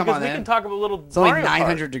 You no, can come because on we in. can talk about a little. It's only Mario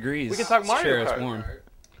 900 Kart. degrees. We can talk Mario Sure, Kart. it's warm.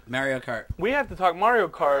 Mario Kart. We have to talk Mario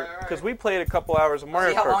Kart because we played a couple hours of Mario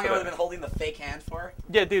See how Kart. long I would have today. been holding the fake hand for?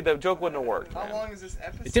 Yeah, dude, that joke wouldn't have worked. How man. long is this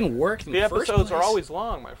episode? It didn't work in The the first episodes are place. always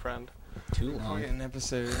long, my friend. Too long. An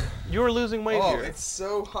episode. You were losing weight Oh, here. it's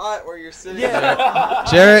so hot where you're sitting. Yeah.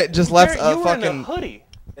 Jarrett just left Jarrett, a you were in a fucking. hoodie.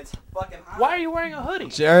 It's fucking hot. Why are you wearing a hoodie?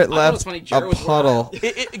 Jarrett I thought it was left funny, a Jarrett was puddle.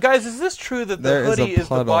 Guys, is this true that the There is a hoodie is the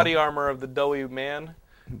puddle. body armor of the doughy man?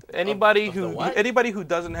 Anybody of the who what? Anybody who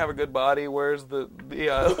doesn't have a good body wears the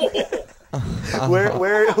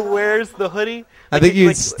wears the hoodie. I think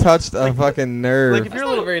you touched a fucking nerve. Like if That's you're a not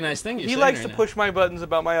little a very nice thing you're He saying likes right to now. push my buttons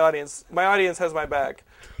about my audience. My audience has my back.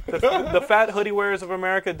 The fat hoodie wearers of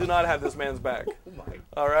America do not have this man's back.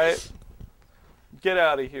 All right, get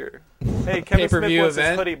out of here. Hey, Kevin Smith Pay-per-view wants his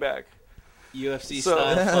event. hoodie back. UFC So-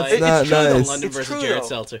 style That's fight. not Sean nice. London It's versus true, Jared though.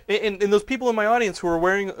 Seltzer. And those people in my audience who are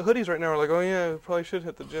wearing hoodies right now are like, oh yeah, probably should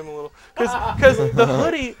hit the gym a little. Because the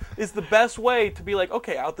hoodie is the best way to be like,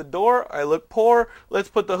 okay, out the door, I look poor, let's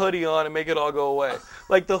put the hoodie on and make it all go away.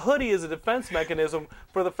 Like, the hoodie is a defense mechanism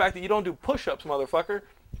for the fact that you don't do push-ups, motherfucker.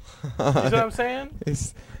 You know what I'm saying?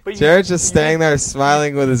 But Jarrett's just standing there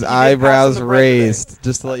smiling with his get eyebrows past the bread raised,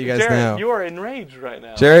 just to let you guys Jarrett, know. you are enraged right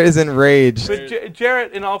now. Jarrett is enraged. But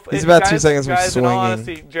Jarrett, in all He's about guys, 2 seconds from guys, in all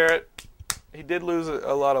swinging. honesty, Jarrett, he did lose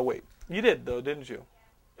a lot of weight. You did, though, didn't you?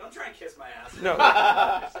 Don't try and kiss my ass. No.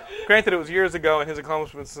 Granted, it was years ago, and his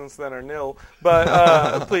accomplishments since then are nil.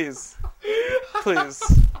 But please,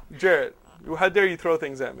 Jarrett, how dare you throw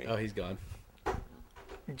things at me? Oh, he's gone.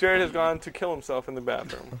 Jarrett has gone to kill himself in the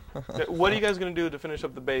bathroom. What are you guys going to do to finish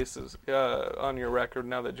up the bases on your record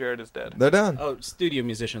now that Jarrett is dead? They're done. Oh, studio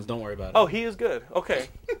musicians, don't worry about it. Oh, he is good. Okay.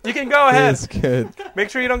 You can go He ahead. is good. Make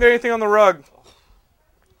sure you don't get anything on the rug.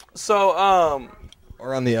 So,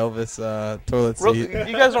 Or on the Elvis toilet you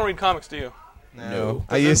seat. guys don't read comics, do you? No.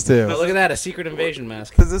 I used Oh, to. look at that, a secret invasion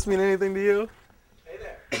mask. Does this mean anything to you? Hey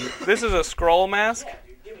there. This is a scroll mask.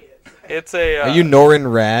 It's a. Are you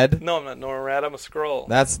Norin Rad? No, I'm not Norman Rad. I'm a scroll.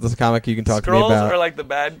 That's the comic you can talk to me Scrolls about. are like the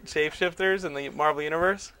bad shapeshifters in the Marvel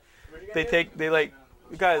Universe.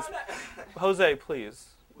 Guys, Jose, please.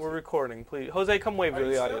 We're recording, please. Jose, come wave to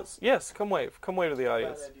the audience. Yes, come wave. Come wave to the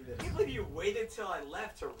audience. I can't believe you waited till I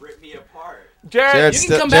left to rip me apart. Jared, you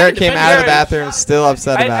can come back Jarrett and came defend out of the Jarrett. bathroom still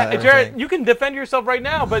upset about it. Jared, you can defend yourself right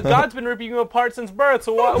now, but God's been ripping you apart since birth.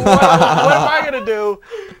 So what am I going to do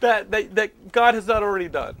that God has not already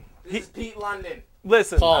done? This is Pete London.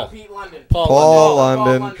 Listen, Paul. Pete London. Paul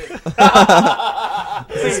London. please,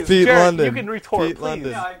 It's Pete Jared, London. you can retort, Pete please.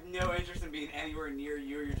 London. I have no interest in being anywhere near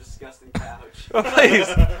you or your disgusting couch. Please,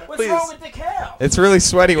 What's please. wrong with the couch? It's really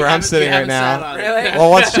sweaty where I'm You sitting right haven't sat now. on it. Really?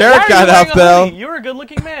 Well, once Why Jarrett are you got wearing up, a though. hoodie? You're a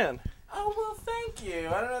good-looking man. Oh, well, thank you.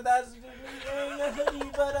 I don't know if that's wearing a hoodie,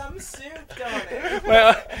 but I'm souped on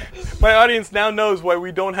it. My audience now knows why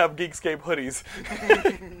we don't have Geekscape hoodies.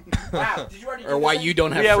 Wow, did you already Or do why this? you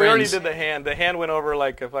don't have Yeah, friends. we already did the hand. The hand went over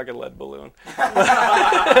like a fucking lead balloon.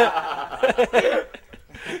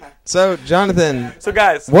 So, Jonathan, So,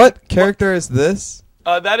 guys, what character is this?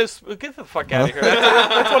 That is get the fuck out of here.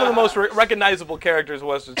 That's one of the most recognizable characters in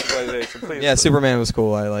Western civilization. Please. Yeah, Superman was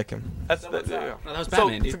cool. I like him. That's So what's yeah. up? Oh, that was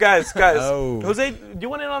Batman, So dude. guys, Oh. Jose, do you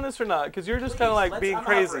want in on this or not? Because you're just kind of like being I'm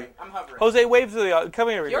crazy. Hovering. I'm hovering. Jose, wave to the come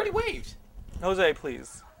here. You already waved. Jose,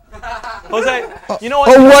 please. Jose, you know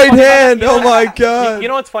what? A white You know hand! what- Oh my god! You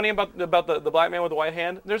know what's funny about the black man with the white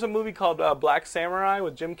hand? There's a movie called Black Samurai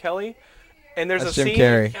with Jim Kelly, and there's That's a Jim scene.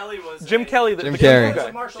 Carrey. Kelly was Jim Kelly, Jim the Carrey.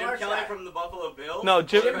 guy. Martial arts guy from the Buffalo Bill. No,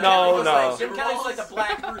 Jim Kelly no. Jim Kelly's like the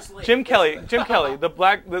black Bruce Lee. Jim Kelly, the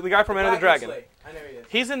guy from Enter the Black Dragon. Bruce Lee. I know he is.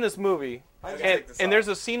 He's in this movie, I gotta and, check this and out. there's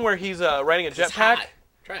a scene where he's riding a It's jetpack, hot.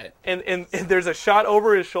 Try it. and there's a shot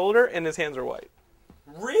over his shoulder, and his hands are white.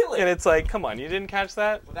 Really? And it's like, come on, you didn't catch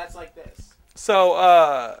that? Well, that's like this.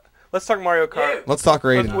 So, let's talk Mario Kart. Dude. Let's talk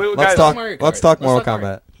Raiden. Guys, Let's talk. Mario Kart. Let's talk Let's Mortal talk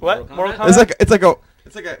Kombat. What? Mortal Kombat?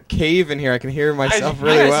 It's like a cave in here. I can hear myself I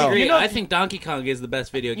really well. disagree. You You know- I think Donkey Kong is the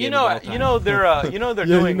best video game You of know, all time. they're Yeah, doing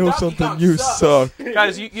you know Donkey something. Kong You sucks. suck.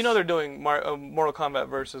 guys. You know they're doing Mortal Kombat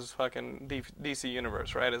versus fucking DC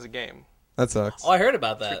Universe, right? As a game, That sucks. Oh, I heard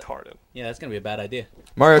about that. retarded. Yeah, that's gonna be a bad idea.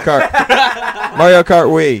 Mario Kart. Mario Kart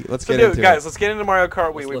Wii. Let's So, get dude, into guys, it. let's get into Mario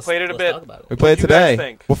Kart Wii. We Let's- played it a let's bit. talk about it. We played it What'd you guys today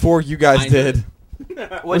think? before you guys I did.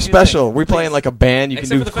 What'd We're you special. think? We're playing like a band. You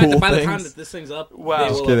Except can for do the fact cool that by the things. time that this thing's up, Wow. they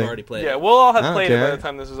Just will have kidding. already played Yeah, it. we'll all I have don't played it by care. the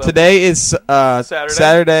time this is up. Today is Saturday?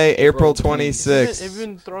 Saturday, April April 26th. Have you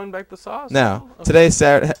been throwing back the sauce? No, Okay. today's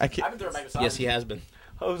Saturday. I've been throwing back the Yes, he has been.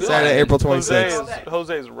 Jose, Saturday, April Jose 26th.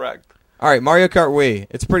 Jose's wrecked. All right, Mario Kart Wii.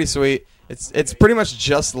 It's pretty sweet. It's pretty much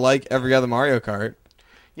just like every other Mario Kart.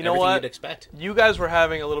 You know Everything what? you'd expect. You guys were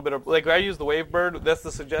having a little bit of like I used the Wavebird. That's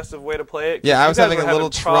the suggestive way to play it. Yeah, You I was guys having were a little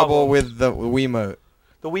trouble with the Wiimote.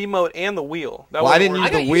 the Wiimote and the wheel. That Well, I wasn't didn't working. use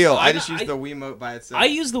I got the used wheel. to it. I just I- used the Wiimote by itself. I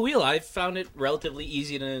use the wheel. I found it relatively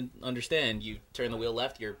easy to understand. You turn the wheel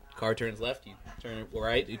left, your car turns left. You turn it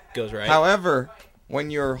right, it goes right. However,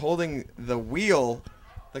 when you're holding the wheel,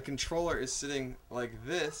 the controller is sitting like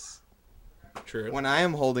this. True. When I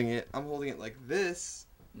am holding it, I'm holding it like this.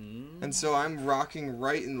 Mm. And so I'm rocking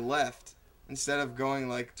right and left instead of going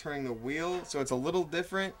like turning the wheel. So it's a little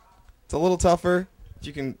different. It's a little tougher. If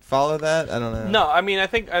you can follow that, I don't know. No, I mean I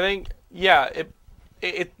think yeah.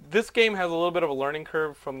 This game has a little bit of a learning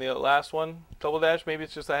curve from the last one, Double Dash. Maybe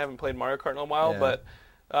it's just I haven't played Mario Kart in a while, Yeah. but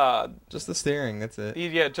Just the steering. That's it.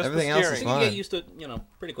 yeah, just Everything the else steering. is You can fine. get used to it,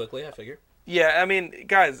 pretty quickly. I figure. Yeah, I mean,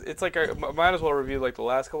 guys, it's like I might as well review like the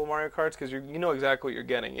last couple Mario Karts because you know exactly what you're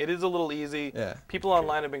getting. It is a little easy. Yeah. People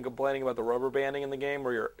online have been complaining about the rubber banding in the game,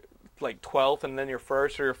 where you're like 12th and then you're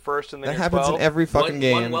first, or you're first and then That you're happens 12th. in every fucking one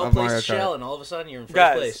game well of Mario placed shell, Kart. and all of a sudden you're in first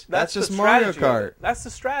Guys, place. That's the just Mario strategy of Kart. it. That's the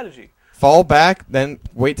strategy. Fall back, then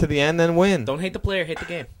wait to the end, then win. Don't hate the player, hate the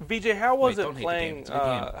game. VJ, how was Wait, it don't hate the game. playing? It's a good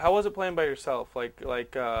game. How was it playing by yourself? You.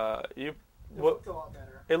 It What? looked a lot better.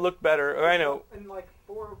 It looked better. I know. And like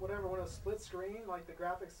for whatever, when it was split screen, like the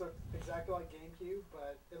graphics looked exactly like GameCube,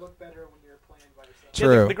 but it looked better when you're playing by yourself.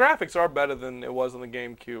 True. Yeah, the graphics are better than it was on the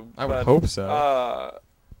GameCube. I would but, hope so.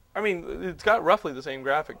 I mean, it's got roughly the same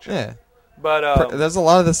graphic chip. Yeah. But There's a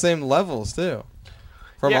lot of the same levels, too.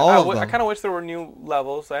 From yeah, all of I them. kind of wish there were new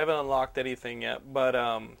levels. I haven't unlocked anything yet, but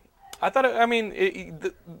I thought.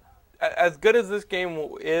 As good as this game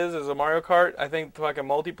is as a Mario Kart, I think fucking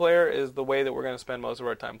multiplayer is the way that we're going to spend most of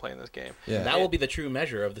our time playing this game. Yeah. That will be the true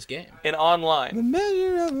measure of this game. And online. The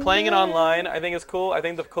measure of a Playing it man. online, I think is cool. I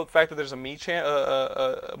think the fact that there's a Mario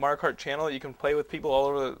Kart channel that you can play with people all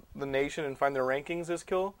over the nation and find their rankings is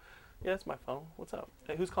cool. Yeah, that's my phone. What's up?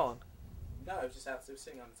 Hey, who's calling? No, it was just it was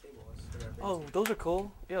sitting on the table. Oh, those are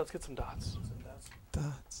cool. Yeah, let's get some dots.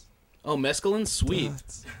 Dots. Oh, mescaline, sweet.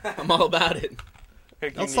 Dots. I'm all about it.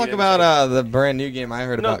 Hey, Let's you talk need about anything. the brand new game I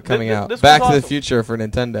heard No, about coming out. this Back was to the awesome. Future for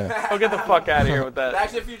Nintendo. Oh, get the fuck out of here with that. Back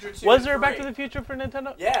to the Future 2 Was and there a Back 3. to the Future for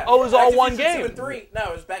Nintendo? Yeah. Oh, it was Back all to the one Future game. 2 and 3. No,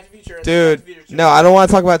 it was Back to the Future and Dude, Back to the Future 2. no, I don't want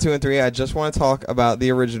to talk about 2 and 3. I just want to talk about the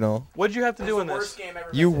original. What'd you have to It do was in the this? worst game ever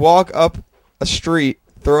You invented. walk up a street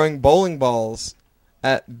throwing bowling balls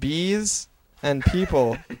at bees and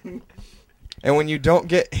people. And when you don't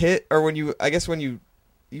get hit, or when you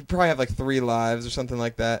probably have like 3 lives or something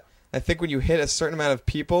like that. I think when you hit a certain amount of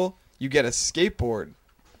people, you get a skateboard.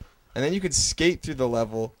 And then you could skate through the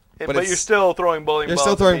level. But it's- you're still throwing bowling You're balls.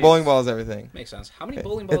 still at throwing bees. bowling balls at everything. Makes sense. How many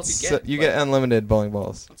bowling balls It's, do you get? you get unlimited bowling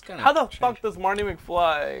balls. That's kind of How the fuck does Marty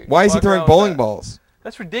McFly? Why is he walk throwing around with bowling that? balls?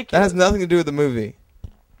 That's ridiculous. That has nothing to do with the movie.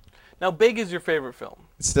 Now, Big is your favorite film.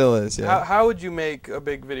 It still is, yeah. How would you make a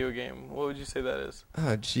Big video game? What would you say that is?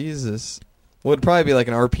 Oh, Jesus. Well, it'd probably be like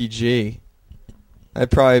an RPG. I'd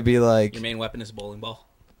probably be like... Your main weapon is a bowling ball.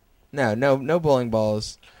 No bowling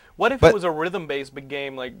balls. What if But- it was a rhythm-based big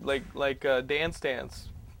game like Dance Dance?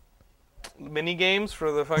 mini games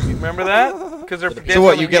for the fucking. Remember that? Because they're So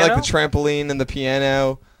what? You get like the trampoline and the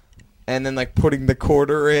piano, and then like putting the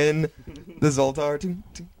quarter in the Zoltar.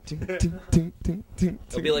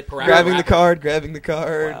 It'll be like grabbing the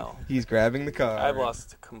card. Wow. He's grabbing the card. I've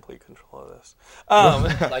lost complete control of this.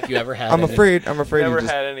 Like you ever had. I'm afraid. Never you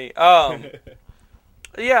just... had any.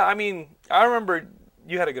 Yeah, I mean, I remember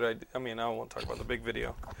you had a good idea. I mean, I won't talk about the Big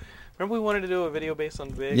video. Remember we wanted to do a video based on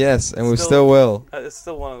Big? Yes, and we still will. It's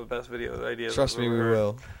still one of the best video ideas. Trust me, we heard.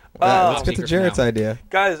 will. Let's get to Jarrett's idea.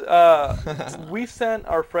 Guys, we sent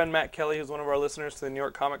our friend Matt Kelly, who's one of our listeners, to the New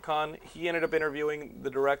York Comic Con. He ended up interviewing the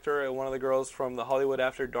director and one of the girls from the Hollywood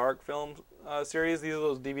After Dark film series. These are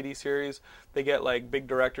those DVD series. They get like big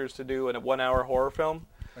directors to do a 1-hour horror film.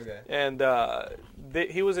 Okay. And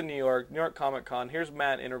he was in New York Comic Con. Here's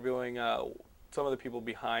Matt interviewing some of the people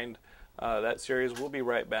behind that series. We'll be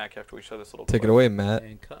right back after we show this little Take clip. it away, Matt.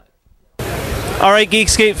 And cut. All right,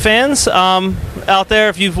 Geekscape fans out there,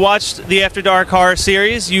 if you've watched the After Dark horror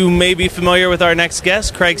series, you may be familiar with our next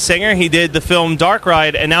guest, Craig Singer. He did the film Dark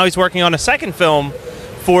Ride, and now he's working on a second film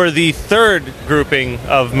for the third grouping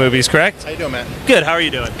of movies, correct? How you doing, Matt? Good. How are you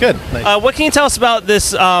doing? Good. Nice. What can you tell us about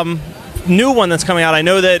this new one that's coming out? I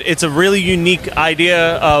know that it's a really unique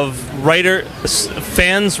idea of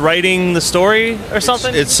fans writing the story or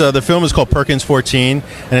something. It's the film is called Perkins 14,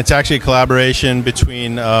 and it's actually a collaboration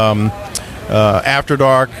between After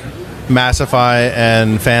Dark, Massify,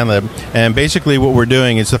 and FanLib. And basically, what we're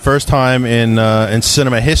doing is the first time in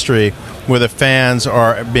cinema history where the fans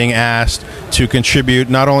are being asked to contribute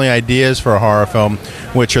not only ideas for a horror film,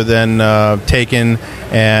 which are then taken,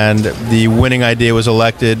 and the winning idea was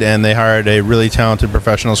elected, and they hired a really talented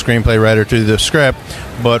professional screenplay writer to do the script,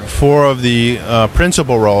 but 4 of the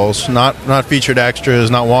principal roles, not featured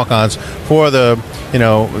extras, not walk-ons, 4 of the,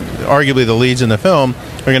 arguably the leads in the film,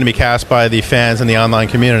 are going to be cast by the fans in the online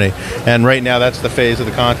community. And right now, that's the phase of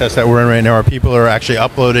the contest that we're in right now, where people are actually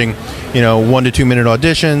uploading, 1 to 2 minute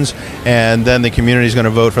auditions, and then the community is going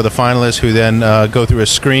to vote for the finalists, who then go through a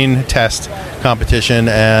screen test competition,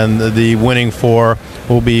 and the winning 4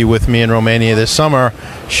 will be with me in Romania this summer,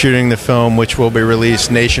 shooting the film, which will be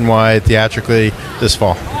released nationwide theatrically this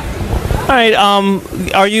fall. All right.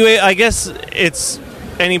 Are you? I guess it's.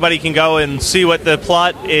 Anybody can go and see what the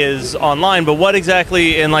plot is online, but what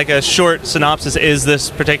exactly, in like a short synopsis, is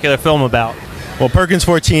this particular film about? Well, Perkins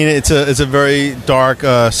 14, it's a very dark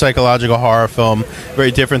psychological horror film, very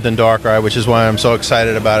different than Dark Ride, which is why I'm so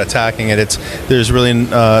excited about attacking it. It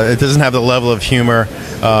doesn't have the level of humor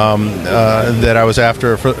that I was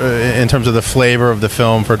after in terms of the flavor of the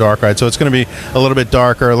film for Dark Ride. So it's going to be a little bit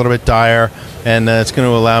darker, a little bit dire, and it's going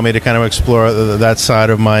to allow me to kind of explore that side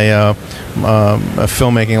of my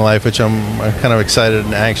filmmaking life, which I'm kind of excited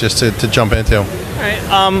and anxious to jump into. All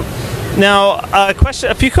right. Now, a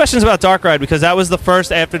few questions about Dark Ride, because that was the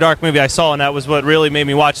first After Dark movie I saw, and that was what really made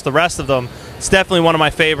me watch the rest of them. It's definitely one of my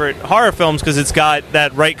favorite horror films because it's got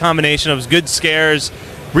that right combination of good scares,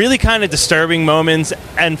 really kind of disturbing moments,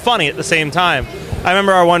 and funny at the same time. I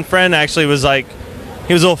remember our one friend actually was like,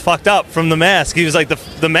 he was a little fucked up from the mask. He was like,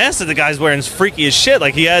 the mask that the guy's wearing is freaky as shit.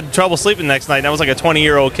 Like, he had trouble sleeping the next night, and that was like a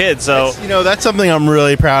 20-year-old kid. So that's something I'm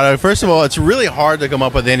really proud of. First of all, it's really hard to come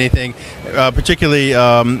up with anything, particularly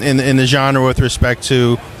in the genre with respect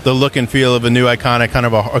to the look and feel of a new iconic kind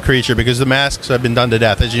of a creature, because the masks have been done to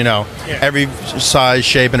death, as you know. Yeah. Every size,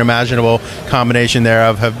 shape, and imaginable combination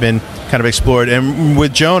thereof have been kind of explored. And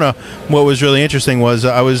with Jonah, what was really interesting was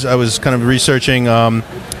I was kind of researching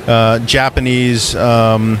Japanese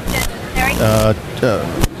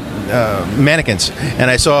mannequins, and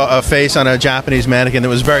I saw a face on a Japanese mannequin that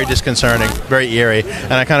was very disconcerting, very eerie,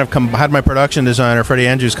 and I kind of had my production designer Freddie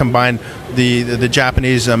Andrews combine the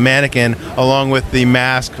Japanese mannequin along with the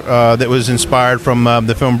mask that was inspired from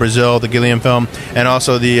the film Brazil, the Gilliam film, and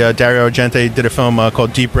also the Dario Argento did a film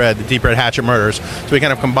called Deep Red, the Deep Red Hatchet Murders. So we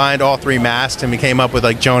kind of combined all 3 masks, and we came up with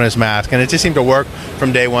like Jonah's mask, and it just seemed to work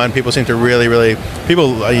from day one. People seem to really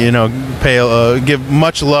give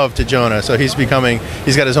much love to Jonah, so he's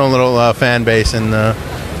got his own little fan base. And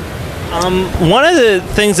one of the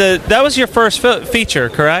things that was your first feature,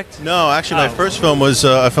 correct? No, actually, my first film was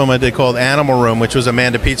a film I did called Animal Room, which was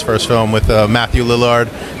Amanda Peet's first film with Matthew Lillard,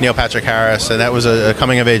 Neil Patrick Harris, and that was a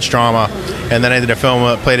coming-of-age drama. And then I did a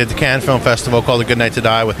film played at the Cannes Film Festival called A Good Night to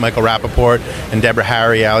Die with Michael Rappaport and Deborah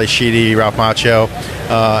Harry, Ali Sheedy, Ralph Macchio,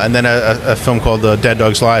 and then a film called Dead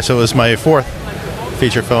Dogs Lie. So it was my 4th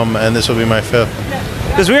feature film, and this will be my 5th.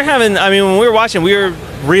 Because when we were watching, we were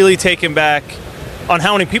really taken back on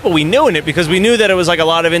how many people we knew in it, because we knew that it was like a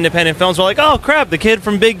lot of independent films. We're like, oh crap, the kid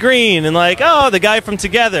from Big Green, and like, oh, the guy from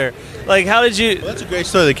Together. Like, how did you? Well, that's a great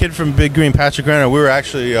story. The kid from Big Green, Patrick Renner. We were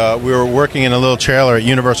actually we were working in a little trailer at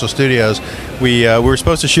Universal Studios. We were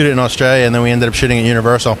supposed to shoot it in Australia, and then we ended up shooting at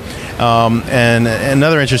Universal. And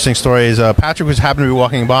another interesting story is Patrick was happened to be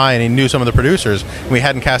walking by, and he knew some of the producers. We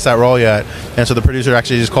hadn't cast that role yet, and so the producer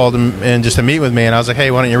actually just called him in just to meet with me. And I was like, hey,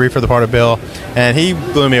 why don't you read for the part of Bill? And he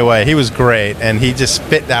blew me away. He was great, and he just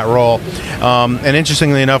fit that role. And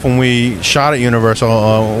interestingly enough, when we shot at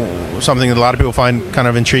Universal, something that a lot of people find kind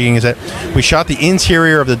of intriguing is that we shot the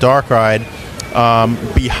interior of the dark ride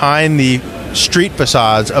behind the street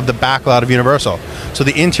facades of the backlot of Universal. So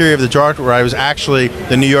the interior of the dark ride was actually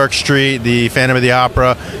the New York Street, the Phantom of the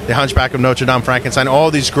Opera, the Hunchback of Notre Dame, Frankenstein, all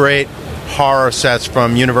these great horror sets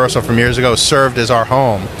from Universal from years ago served as our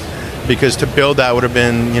home, because to build that would have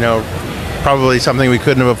been, probably something we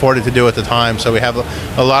couldn't have afforded to do at the time. So we have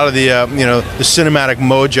a lot of the, the cinematic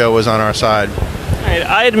mojo was on our side.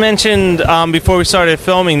 I had mentioned before we started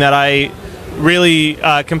filming that I really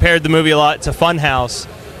compared the movie a lot to Funhouse,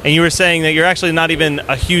 and you were saying that you're actually not even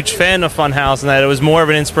a huge fan of Funhouse, and that it was more of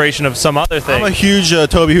an inspiration of some other thing. I'm a huge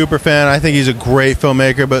Tobe Hooper fan. I think he's a great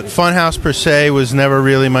filmmaker, but Funhouse per se was never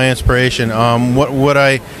really my inspiration. What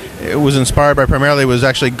I was inspired by primarily was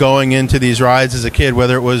actually going into these rides as a kid,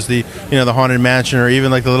 whether it was the the Haunted Mansion or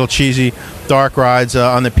even like the little cheesy dark rides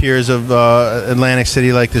on the piers of Atlantic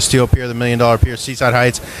City, like the Steel Pier, the $1 Million Pier, Seaside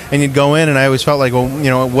Heights, and you'd go in, and I always felt like,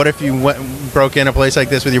 well, what if you broke in a place like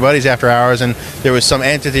this with your buddies after hours, and there was some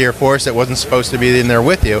entity or force that wasn't supposed to be in there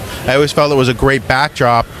with you? I always felt it was a great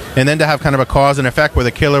backdrop, and then to have kind of a cause and effect where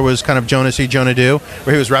the killer was kind of Jonah C. Jonah Do,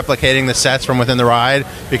 where he was replicating the sets from within the ride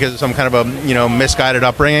because of some kind of a misguided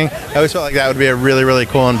upbringing. I always felt like that would be a really, really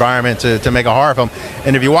cool environment to make a horror film.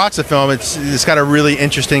 And if you watch the film, it's got a really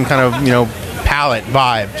interesting kind of palette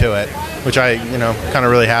vibe to it, which I kind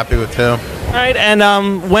of really happy with too. All right,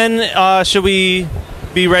 and when should we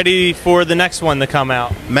be ready for the next one to come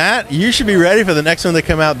out? Matt, you should be ready for the next one to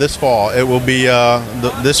come out this fall. It will be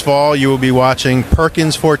this fall. You will be watching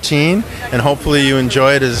Perkins 14, and hopefully you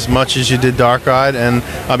enjoy it as much as you did Dark Ride, and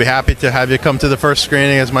I'll be happy to have you come to the first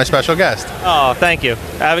screening as my special guest. Oh, thank you.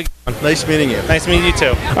 Have a good one. Nice meeting you. Nice meeting you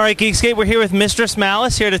too. All right, Geekscape, we're here with Mistress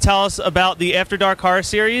Malice, here to tell us about the After Dark horror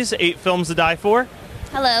series, 8 Films to Die For.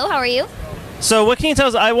 Hello, how are you? So what can you tell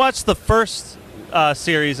us? I watched the first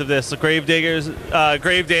series of this, the Grave Diggers,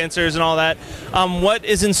 Grave Dancers, and all that. What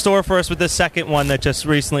is in store for us with the second one that just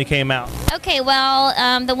recently came out? Okay,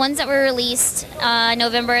 well, the ones that were released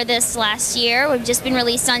November this last year have just been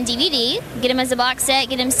released on DVD. Get them as a box set,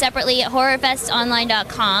 get them separately at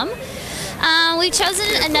horrorfestonline.com. We've chosen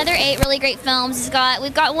another 8 really great films.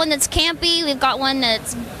 We've got one that's campy, we've got one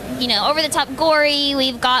that's over the top gory,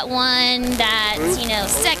 we've got one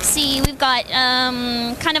that's sexy, we've got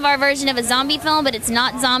kind of our version of a zombie film, but it's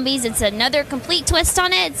not zombies, it's another complete twist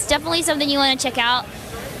on it. It's definitely something you want to check out.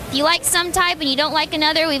 If you like some type and you don't like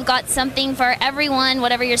another, we've got something for everyone,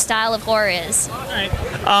 whatever your style of horror is. All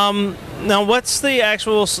right. Now what's the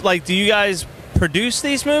actual, do you guys produce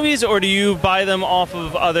these movies, or do you buy them off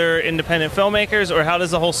of other independent filmmakers, or how does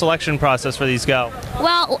the whole selection process for these go?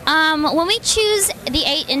 Well, when we choose the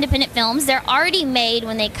 8 independent films, they're already made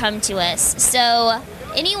when they come to us. So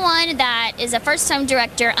anyone that is a first-time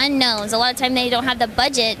director, unknowns, a lot of time they don't have the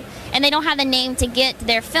budget and they don't have the name to get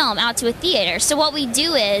their film out to a theater. So what we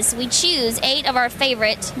do is we choose 8 of our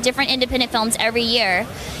favorite different independent films every year,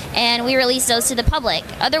 and we release those to the public.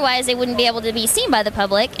 Otherwise, they wouldn't be able to be seen by the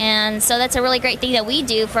public, and so that's a really great thing that we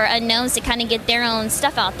do for unknowns to kind of get their own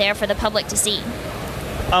stuff out there for the public to see.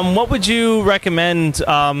 What would you recommend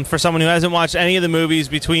for someone who hasn't watched any of the movies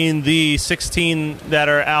between the 16 that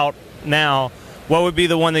are out now? What would be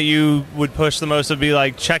the one that you would push the most? Would be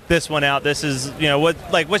like, check this one out. This is,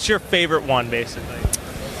 what's your favorite one, basically?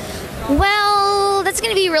 Well, that's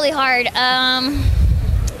going to be really hard.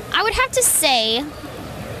 I would have to say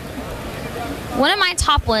one of my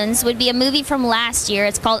top ones would be a movie from last year.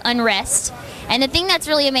 It's called Unrest. And the thing that's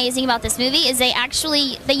really amazing about this movie is they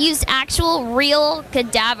used actual real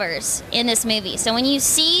cadavers in this movie. So when you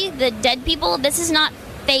see the dead people, this is not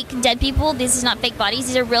fake dead people. This is not fake bodies.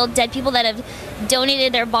 These are real dead people that have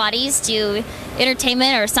donated their bodies to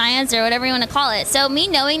entertainment or science or whatever you want to call it. So me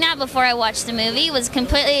knowing that before I watched the movie was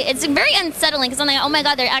it's very unsettling, because I'm like, oh my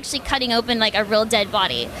god, they're actually cutting open like a real dead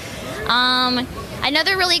body.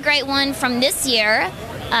 Another really great one from this year,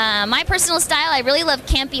 my personal style, I really love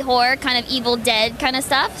campy horror, kind of Evil Dead kind of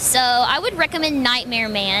stuff. So I would recommend Nightmare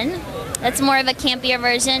Man. That's more of a campier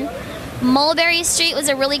version. Mulberry Street was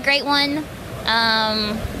a really great one.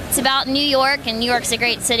 It's about New York, and New York's a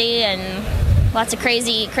great city, and Lots of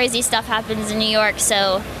crazy stuff happens in New York,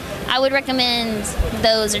 so I would recommend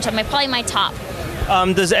those. Are probably my top.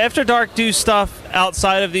 Does After Dark do stuff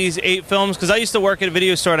outside of these 8 films? Because I used to work at a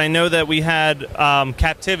video store, and I know that we had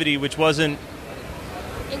Captivity, which wasn't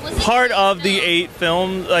part of the 8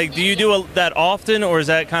 films. Like, do you do that often, or is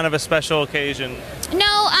that kind of a special occasion?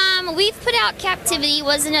 No, we've put out Captivity,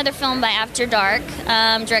 was another film by After Dark,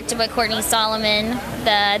 directed by Courtney Solomon,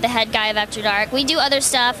 the head guy of After Dark. We do other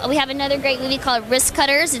stuff. We have another great movie called Risk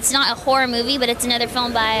Cutters. It's not a horror movie, but it's another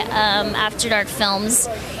film by After Dark Films.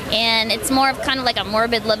 And it's more of kind of like a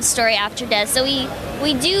morbid love story after death. So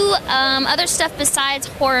we do other stuff besides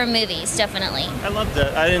horror movies, definitely. I love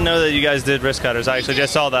that. I didn't know that you guys did Risk Cutters. I actually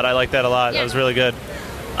just saw that. I like that a lot. Yeah. That was really good.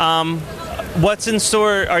 What's in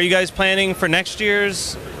store? Are you guys planning for next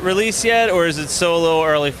year's release yet, or is it still a little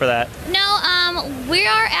early for that? No, we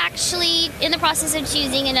are actually in the process of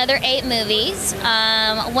choosing another 8 movies.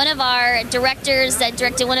 One of our directors that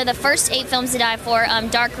directed one of the first 8 films to die for,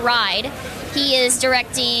 Dark Ride, he is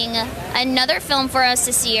directing another film for us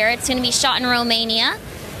this year. It's going to be shot in Romania.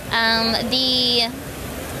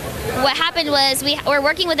 What happened was we're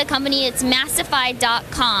working with a company, it's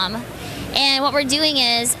Massify.com. And what we're doing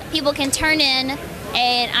is people can turn in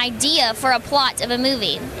an idea for a plot of a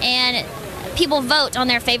movie, and people vote on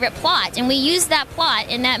their favorite plot, and we use that plot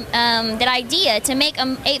and that idea to make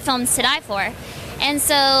 8 films to die for. And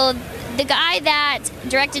so the guy that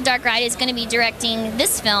directed Dark Ride is going to be directing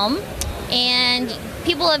this film, and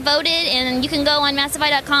people have voted, and you can go on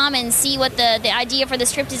Massify.com and see what the idea for the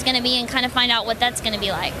script is going to be and kind of find out what that's going to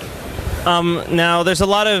be like. Now, there's a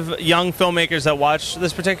lot of young filmmakers that watch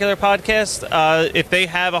this particular podcast. If they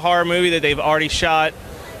have a horror movie that they've already shot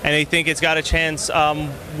and they think it's got a chance,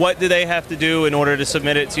 what do they have to do in order to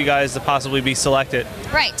submit it to you guys to possibly be selected?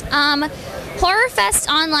 Right.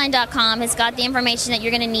 HorrorFestOnline.com has got the information that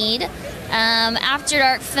you're going to need. After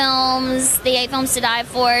Dark Films, the 8 films to die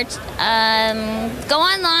for. Go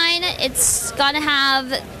online. It's going to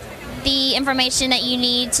have the information that you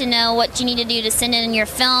need to know what you need to do to send in your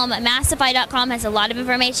film. Massify.com has a lot of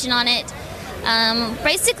information on it.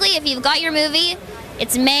 Basically, if you've got your movie,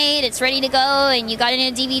 it's made, it's ready to go, and you got it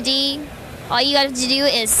in a DVD, all you got to do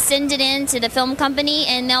is send it in to the film company,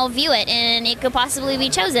 and they'll view it, and it could possibly be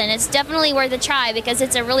chosen. It's definitely worth a try because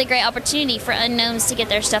it's a really great opportunity for unknowns to get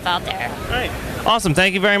their stuff out there. All right. Awesome.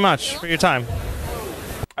 Thank you very much for your time.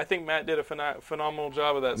 I think Matt did a phenomenal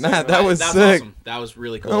job of that. Matt, that was sick. Awesome. That was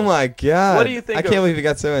really cool. Oh my god! What do you think? I can't believe he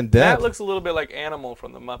got so in depth. Matt looks a little bit like Animal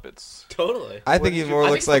from the Muppets. Totally. I think he more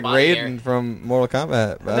looks like Raiden from Mortal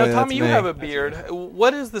Kombat. No, Tommy, you have a beard.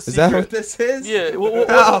 What is the secret? Is that what this is? Yeah.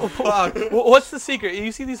 Oh fuck! What's the secret?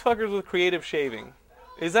 You see these fuckers with creative shaving.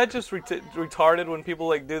 Is that just retarded when people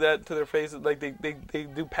like do that to their faces? Like they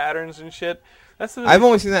do patterns and shit. I've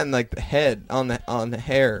only seen that in like the head on the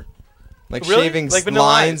hair. Like really? shaving like Vanilla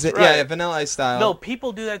lines, Ice, right. Yeah, Vanilla Ice style. No,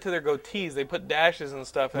 people do that to their goatees. They put dashes and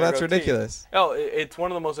stuff. Well, that's ridiculous. Oh, it's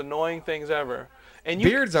one of the most annoying things ever. And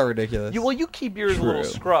beards are ridiculous. You keep yours a little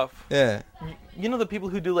scruff. Yeah. You know the people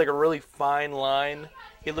who do like a really fine line.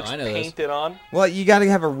 It looks painted on. Well, you got to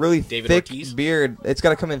have a really David thick Ortiz? beard. It's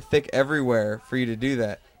got to come in thick everywhere for you to do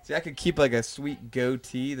that. See, I could keep like a sweet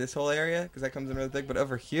goatee this whole area because that comes in really thick. But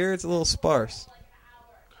over here, it's a little sparse.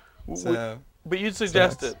 So, but you'd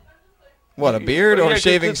suggest it. What, a beard or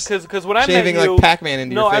shaving? Because when I shaving met you, like Pac-Man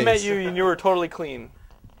into your face. No, I met you and you were totally clean.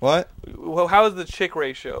 What? Well, how is the chick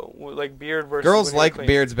ratio? Like beard versus girls like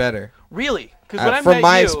beards better. Really? Because when I from met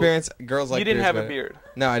my you, experience, girls like you didn't beards have better. a beard.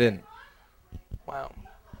 No, I didn't. Wow.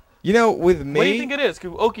 You know, with me, what do you think it is?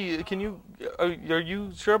 Oki, can you? Are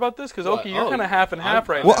you sure about this? Because Oki, you're kind of half and half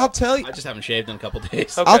right now. Well, I'll tell you. I just haven't shaved in a couple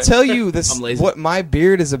days. Okay. I'll tell you this. I'm lazy. What my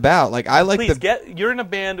beard is about. Like I like Please you're in a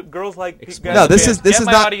band. Girls like. No, this is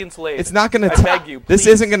my not. Audience laid. It's not going to. I beg you. This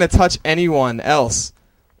please. isn't going to touch anyone else.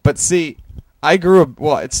 But see, I grew up.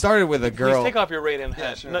 Well, it started with a girl. Please take off your Raiden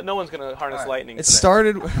hat. Yeah, sure. No one's going to harness lightning. It today.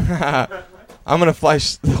 started. I'm going to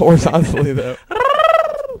flash horizontally though.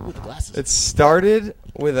 It started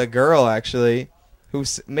with a girl actually, who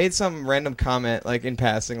made some random comment like in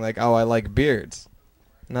passing, like, "Oh, I like beards,"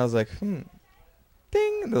 and I was like, "Ding!"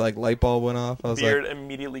 The like light bulb went off. I was beard like,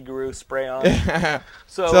 immediately grew, spray on.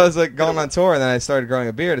 So I was like going on tour, and then I started growing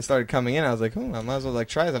a beard. It started coming in. I was like, I might as well like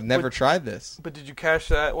try this. I've never tried this. But did you cash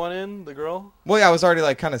that one in, the girl? Well, yeah, I was already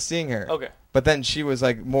like kind of seeing her. Okay. But then she was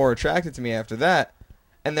like more attracted to me after that,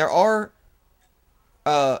 and there are,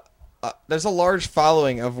 there's a large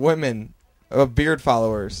following of women, of beard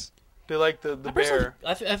followers. They like the bear.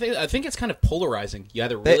 I think it's kind of polarizing. You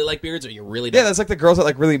either really like beards or you really don't. Yeah, that's like the girls that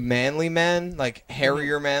like really manly men, like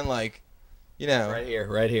hairier men, like, you know.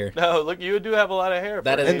 Right here. No, look, you do have a lot of hair.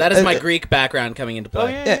 That for is my Greek background coming into play. Oh,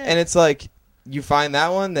 yeah. And it's like you find that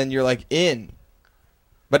one, then you're like in.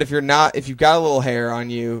 But if you've got a little hair on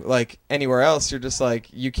you, like anywhere else, you're just like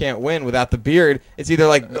you can't win without the beard. It's either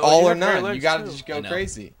like all or none. You gotta just go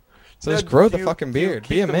crazy. So just grow the fucking beard.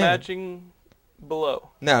 Be a man. Matching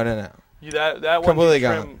below. No. That one Completely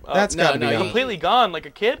trim gone. That's gotta be gone. completely gone, like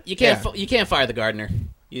a kid. You can't fire the gardener.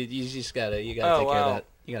 You just gotta take care of that.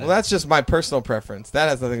 Well, that's just my personal preference. That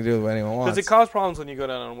has nothing to do with what anyone wants. Does it cause problems when you go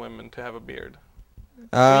down on women to have a beard? You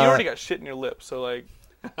already got shit in your lips, so like.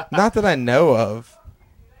 Not that I know of.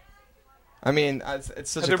 I mean, it's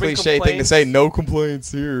such a cliche thing to say. No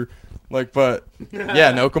complaints here, like, but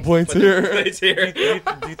yeah, no complaints here.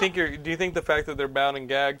 Do you think the fact that they're bound and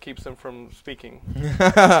gagged keeps them from speaking?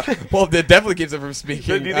 Well, it definitely keeps them from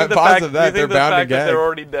speaking. Do you think the fact that they're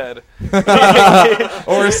already dead,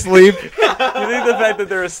 or asleep? Do you think the fact that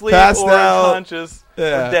they're asleep Passed or out. unconscious or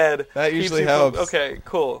dead that usually helps? Okay,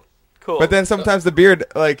 cool. But then sometimes the beard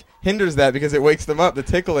like hinders that because it wakes them up. The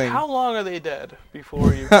tickling. How long are they dead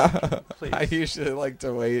before you? Please. I usually like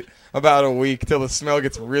to wait about a week till the smell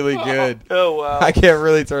gets really good. Oh wow! I get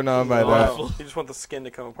really turned on by that. You just want the skin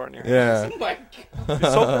to come apart in your Yeah. hands. Oh my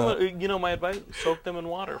God. My advice: soak them in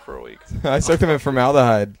water for a week. I soak them in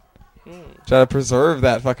formaldehyde. Try to preserve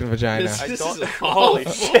that fucking vagina. Holy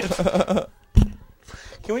shit!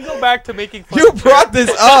 Can we go back to making fun? You brought this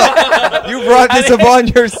up. You brought this upon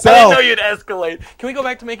yourself. I didn't know you'd escalate. Can we go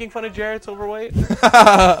back to making fun of Jarrett's overweight?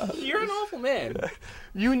 You're an awful man.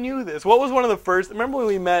 You knew this. What was one of the first? Remember when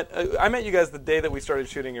we met? I met you guys the day that we started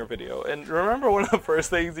shooting your video. And remember one of the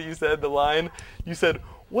first things that you said? The line you said,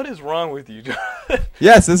 "What is wrong with you, John?"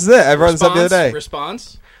 Yes, this is it. I brought this up the other day.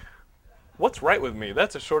 Response. What's right with me?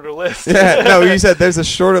 That's a shorter list. Yeah, no, you said there's a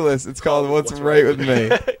shorter list. It's called What's Right with Me.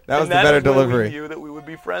 That was the better delivery. We knew that we would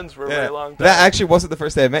be friends for a very long time. That actually wasn't the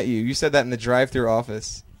first day I met you. You said that in the drive-thru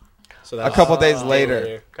office. So a couple days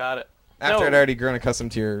later. Got it. After I'd already grown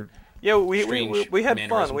accustomed to your. Yeah, we had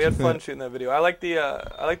fun. We had fun shooting that video. I like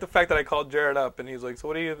the fact that I called Jarrett up and he's like, "So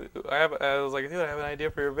what do you?" I was like, "Dude, I have an idea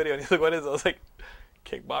for your video." And he's like, "What is it?" I was like,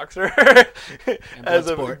 "Kickboxer." As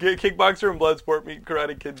a kickboxer and Bloodsport meet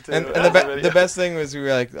Karate Kid 2. And the best thing was we were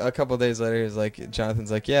like a couple days later. He was like,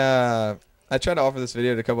 Jonathan's like, "Yeah, I tried to offer this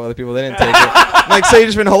video to a couple other people. They didn't take it." I'm like, so you've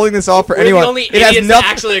just been holding this off for anyone? The only idiots that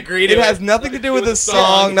actually agreed to it. It has nothing to do with the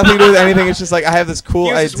song, nothing to do with anything. It's just like I have this cool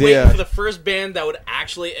idea. Just waiting for the first band that would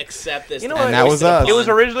actually accept this. You know what? And that was us. It was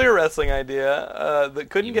originally a wrestling idea that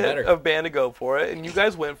couldn't get a band to go for it, and you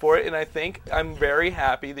guys went for it. And I think I'm very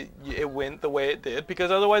happy that it went the way it did because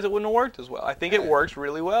otherwise it wouldn't have worked as well. I think it works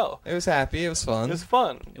really well. It was happy. It was fun. It was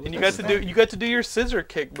fun, and you got to do your scissor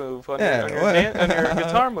kick move on your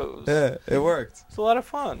guitar moves. Yeah, it worked. It's a lot of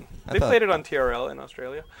fun. They played it on TRL in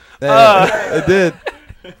Australia. It did.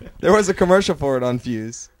 There was a commercial for it on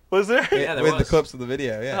Fuse. Was there? Yeah, there with was. the clips of the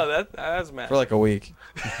video. Yeah. Oh, that's mad. For like a week.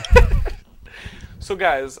 So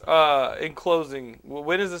guys, in closing,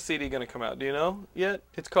 when is the CD going to come out? Do you know yet?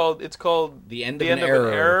 It's called The End of an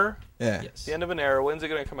Error. Yeah. Yes. The End of an Error. When's it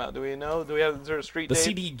going to come out? Do we know? Do we have a street The date?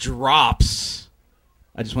 CD drops.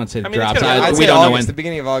 I just want to say I it mean, drops. I'd We say don't know August, when. the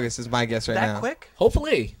beginning of August is my guess right now. That quick?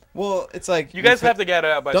 Hopefully. Well, it's like You guys have to get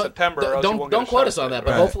it out by September. Or else you won't Don't get a quote shot us on at that, it,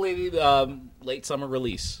 but right? hopefully late summer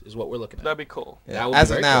release is what we're looking at. That'd be cool. Yeah. That would be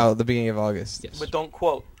As of very now, cool. the beginning of August. Yes. But don't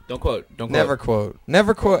quote. Don't quote. Don't quote. Never quote.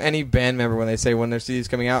 Never quote any band member when they say when their CD's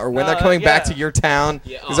coming out or when they're coming back to your town.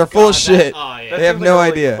 Yeah. Because they're full of shit. They have no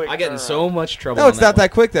idea. I get in so much trouble. No, it's not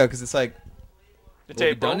that quick though, because it's like It's We'll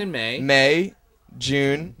be April. done in May. May,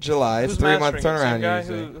 June, July. It's Who's 3 month mastering it? Same turnaround guy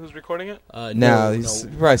usually. who's recording it? No, he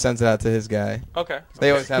probably sends it out to his guy. Okay.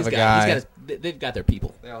 They always have a guy. They've got their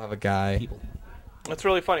people. They all have a guy. People. That's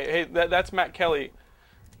really funny. Hey, that's Matt Kelly.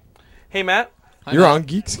 Hey, Matt. You're on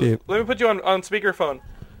Geekscape. Let me put you on speakerphone.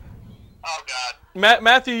 Oh, God.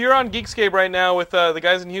 Matthew, you're on Geekscape right now with the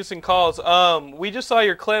guys in Houston Calls. We just saw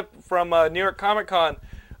your clip from New York Comic Con.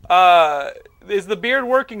 Is the beard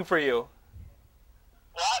working for you?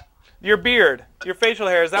 What? Your beard, your facial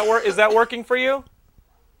hair, is that working for you?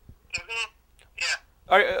 Yeah.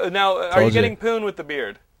 Are you getting poon with the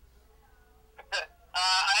beard?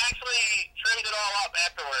 I actually trimmed it all up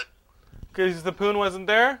afterwards. Because the poon wasn't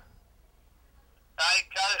there? I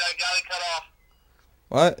got it cut off.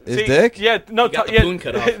 What? His See, dick? Yeah, no. You got the poon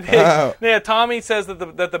cut off. Oh. Yeah, Tommy says that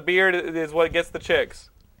the beard is what gets the chicks.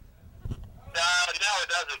 No, it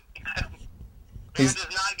doesn't. It does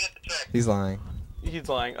not get the check. He's lying. He's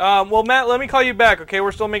lying. Well, Matt, let me call you back, okay?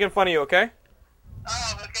 We're still making fun of you, okay?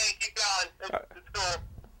 Oh, okay, keep going. It's cool.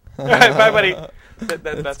 All right, bye, buddy.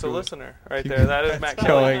 That's a cool. listener right there. That is Matt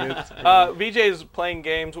going. Kelly. VJ is playing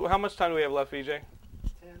games. How much time do we have left, VJ?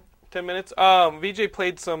 10 minutes. VJ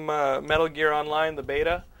played some Metal Gear Online, the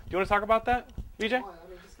beta. Do you want to talk about that, VJ?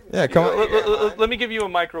 Yeah, come on. Let me give you a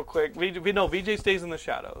mic real quick. VJ stays in the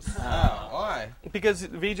shadows. Oh, why? Because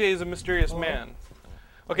VJ is a mysterious man.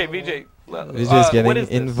 Okay, VJ. VJ's getting what is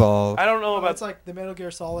this? involved. I don't know about. It's like the Metal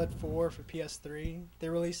Gear Solid 4 for PS3. They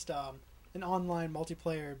released an online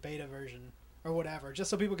multiplayer beta version or whatever, just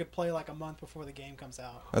so people could play like a month before the game comes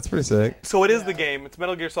out. That's pretty sick. So it is the game. It's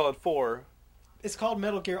Metal Gear Solid 4. It's called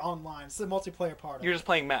Metal Gear Online. It's the multiplayer part of it. You're just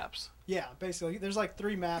playing maps. Yeah, basically. There's like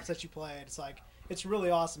 3 maps that you play. And it's really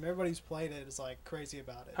awesome. Everybody who's played it is like crazy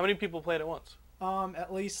about it. How many people played at once?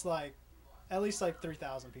 At least like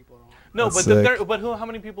 3,000 people are on. No, That's but how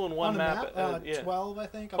many people in one on the map? map? 12, I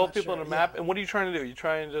think. 12 people in a map. And what are you trying to do? You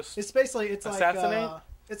try and just It's basically assassinate?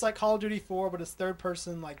 It's like Call of Duty 4, but it's third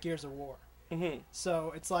person like Gears of War. Mm-hmm.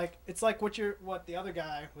 So it's like what the other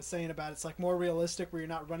guy was saying about. It's like more realistic, where you're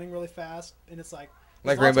not running really fast, and it's like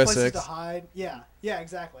there's lots Rainbow of places Six. to hide. Yeah,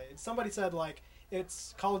 exactly. Somebody said like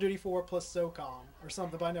it's Call of Duty 4 plus SOCOM or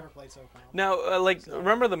something, but I never played SOCOM. Now,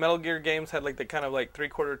 remember the Metal Gear games had like the kind of like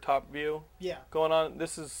 3/4 top view? Yeah. Going on.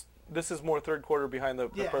 This is more 3/4 behind the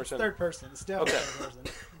person. It's third person. It's definitely third person.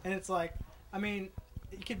 And it's like, I mean,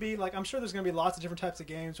 it could be like, I'm sure there's going to be lots of different types of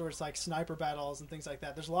games where it's like sniper battles and things like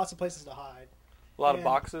that. There's lots of places to hide. A lot of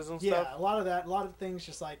boxes and stuff? Yeah, a lot of things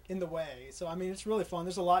just like in the way. So, I mean, it's really fun.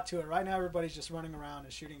 There's a lot to it. Right now, everybody's just running around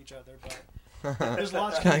and shooting each other, but there's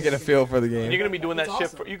lots of Kind of get a feel for the game. And you're going to be doing that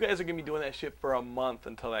shit awesome. you guys are going to be doing that shit for a month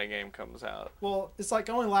until that game comes out. Well, it's like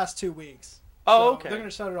only lasts 2 weeks. Oh, so okay. They're going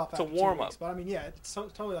to shut it off It's a after warm 2 weeks. up. But I mean, yeah, it's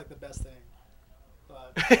totally like the best thing.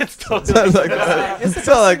 It's totally Sounds like that. It's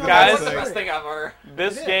not like guys, That's the best thing ever.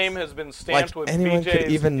 This game has been stamped with anyone VJ's.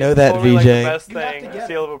 could even it's know that, totally VJ. Like the best You have thing, to get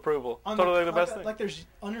seal it. of approval. On Totally the best thing. Like there's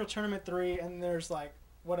Unreal Tournament 3, and there's like,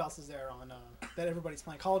 what else is there on that everybody's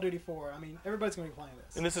playing? Call of Duty 4. I mean, everybody's going to be playing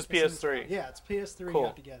this. And this is It's PS3. Yeah, it's PS3. Cool. You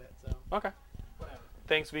have to get it. So. Okay.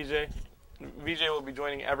 Thanks, VJ. VJ will be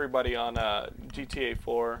joining everybody on GTA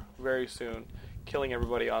 4 very soon, killing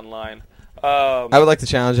everybody online. I would like to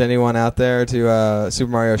challenge anyone out there to Super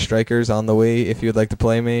Mario Strikers on the Wii. If you would like to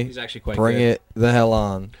play me, He's actually quite bring good. it the hell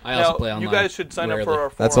on. I also Now, play online. you guys should sign up for our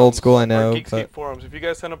forums. That's old school, I know, Our Geekscape but- forums. If you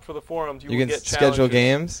guys sign up for the forums, you You will can get schedule challenges.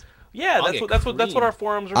 games. Yeah, I'll get that's what our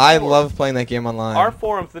forums are I for. love playing that game online. Our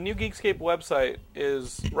forums, the new Geekscape website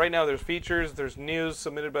is right now. There's features, there's news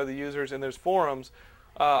submitted by the users, and there's forums.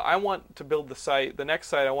 I want to build the site. The next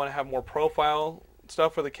site, I want to have more profile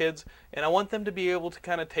stuff for the kids, and I want them to be able to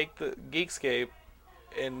kind of take the Geekscape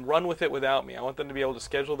and run with it without me. I want them to be able to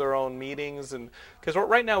schedule their own meetings, and because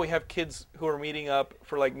right now we have kids who are meeting up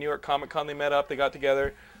for like New York Comic Con. They met up, they got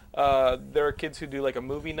together. There are kids who do like a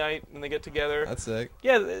movie night and they get together. That's sick.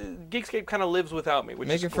 Yeah, Geekscape kind of lives without me, which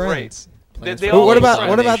Making is great. friends. They But all what live about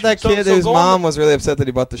friends. that So- kid so whose go on mom the- was really upset that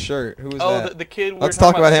he bought the shirt? Who was Oh, that? the kid. Let's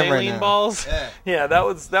talk talk about him right saline now. balls. Yeah. That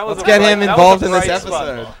was. Let's a get bright- him that was a involved in this bright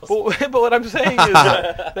spot. episode. But what I'm saying is,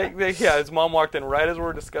 that his mom walked in right as we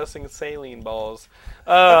were discussing saline balls.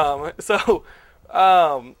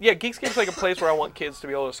 Geekscape's like a place where I want kids to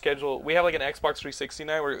be able to schedule. We have like an Xbox 360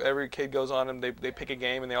 night where every kid goes on and they pick a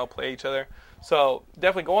game and they all play each other. So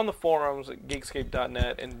definitely go on the forums at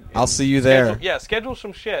geekscape.net and I'll see you there. Schedule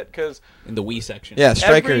some shit because in the Wii section. Yeah,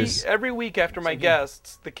 Strikers. Every week after my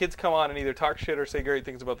guests, the kids come on and either talk shit or say great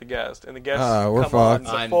things about the guest, and the guests we're come on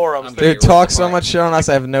fucked. the forums. Dude, talk so much shit on us.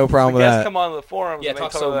 I have no problem The with guests that. come on the forums and they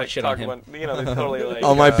talk so totally much like, shit talk on him. about, they totally like.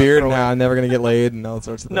 On my beard throw and how in- I'm never gonna get laid and all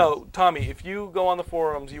sorts of things. No, Tommy, if you go on the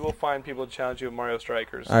forums, you will find people to challenge you with Mario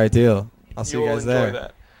Strikers. All right, deal. I'll see you will guys enjoy there.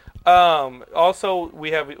 that. Also,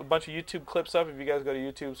 we have a bunch of YouTube clips up. If you guys go to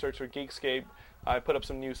YouTube, search for Geekscape. I put up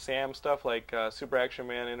some new Sam stuff, like Super Action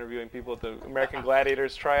Man interviewing people at the American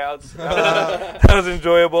Gladiators tryouts. That was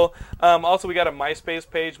enjoyable. Also, we got a MySpace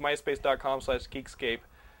page,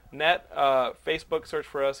 myspace.com/Geekscape.net. Facebook, search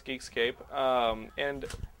for us, Geekscape. And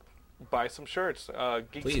buy some shirts.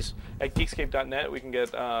 Please. At geekscape.net, we can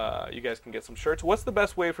get you guys can get some shirts. What's the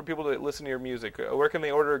best way for people to listen to your music? Where can they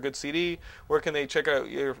order a good CD? Where can they check out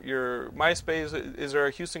your MySpace? Is there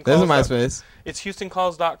a Houston Calls? There's a MySpace. It's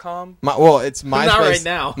HoustonCalls.com. It's MySpace. Not right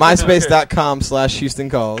now.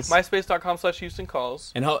 MySpace.com/HoustonCalls.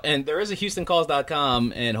 MySpace.com/HoustonCalls. And there is a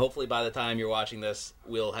HoustonCalls.com, and hopefully by the time you're watching this,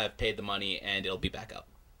 we'll have paid the money and it'll be back up.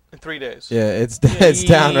 In 3 days. Yeah, it's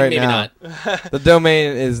down right Maybe now. not. The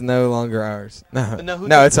domain is no longer ours.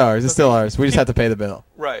 No, it's ours. It's still ours. We just have to pay the bill.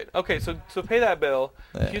 Right. Okay. So pay that bill.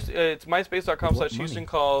 Yeah. It's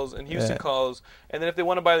MySpace.com/HoustonCalls and Houston Calls. And then if they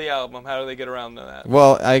want to buy the album, how do they get around to that?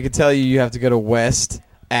 Well, I could tell you have to go to West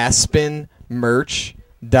Aspen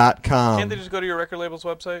westaspenmerch.com. Can't they just go to your record label's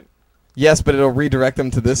website? Yes, but it'll redirect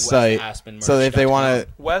them to this site. So if they want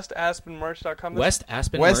to... westaspenmerch.com?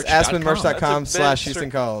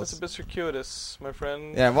 westaspenmerch.com/Houston Calls. That's a bit circuitous, my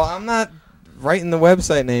friend. Yeah, well, I'm not writing the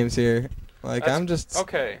website names here. Like, I'm just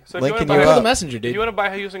okay. So if linking you want to buy the messenger, dude. If you want to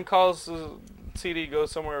buy Houston Calls CD, go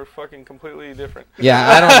somewhere fucking completely different. Yeah,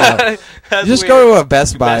 I don't know. Just go to a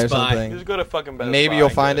Best Buy or something. Just go to fucking Best Buy. Maybe you'll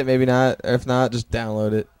find it, maybe not. If not, just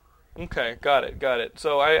download it. Okay, got it.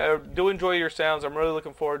 So I do enjoy your sounds. I'm really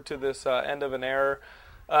looking forward to this End of an Era.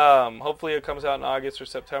 Hopefully it comes out in August or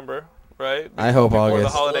September, right? I hope Before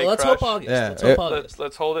August. The holiday Let's crush. hope August. Yeah. Let's hope August.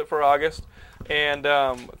 Let's hold it for August. And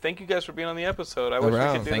thank you guys for being on the episode. I wish we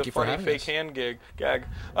could do Thank the you for funny having fake us. hand gag.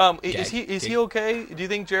 Is he okay? Do you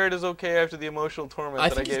think Jared is okay after the emotional torment I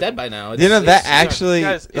that think I he's gave dead him? by now. You know, that actually,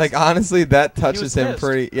 guys, like, honestly, that was touches him pissed.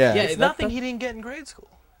 pretty, yeah. It's nothing he didn't get in grade school.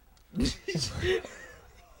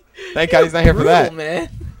 Thank God he's not here for that. Man.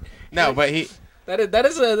 No, but he... That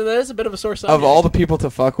is a bit of a sore subject. Of all the people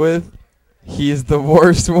to fuck with, he's the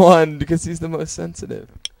worst one because he's the most sensitive.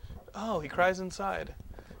 Oh, he cries inside.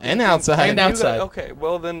 And outside. And outside. Okay,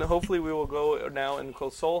 well then hopefully we will go now and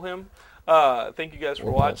console him. Thank you guys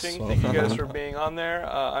for watching. Thank you guys for being on there.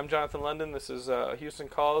 I'm Jonathan London. This is Houston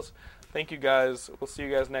Calls. Thank you guys. We'll see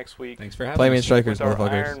you guys next week. Thanks for having Play me in us. Strikers, with our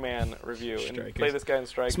motherfuckers. Iron Man review. And Strikers. play this guy in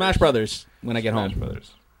Strikers. Smash Brothers when I get home. Smash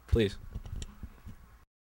Brothers. Please.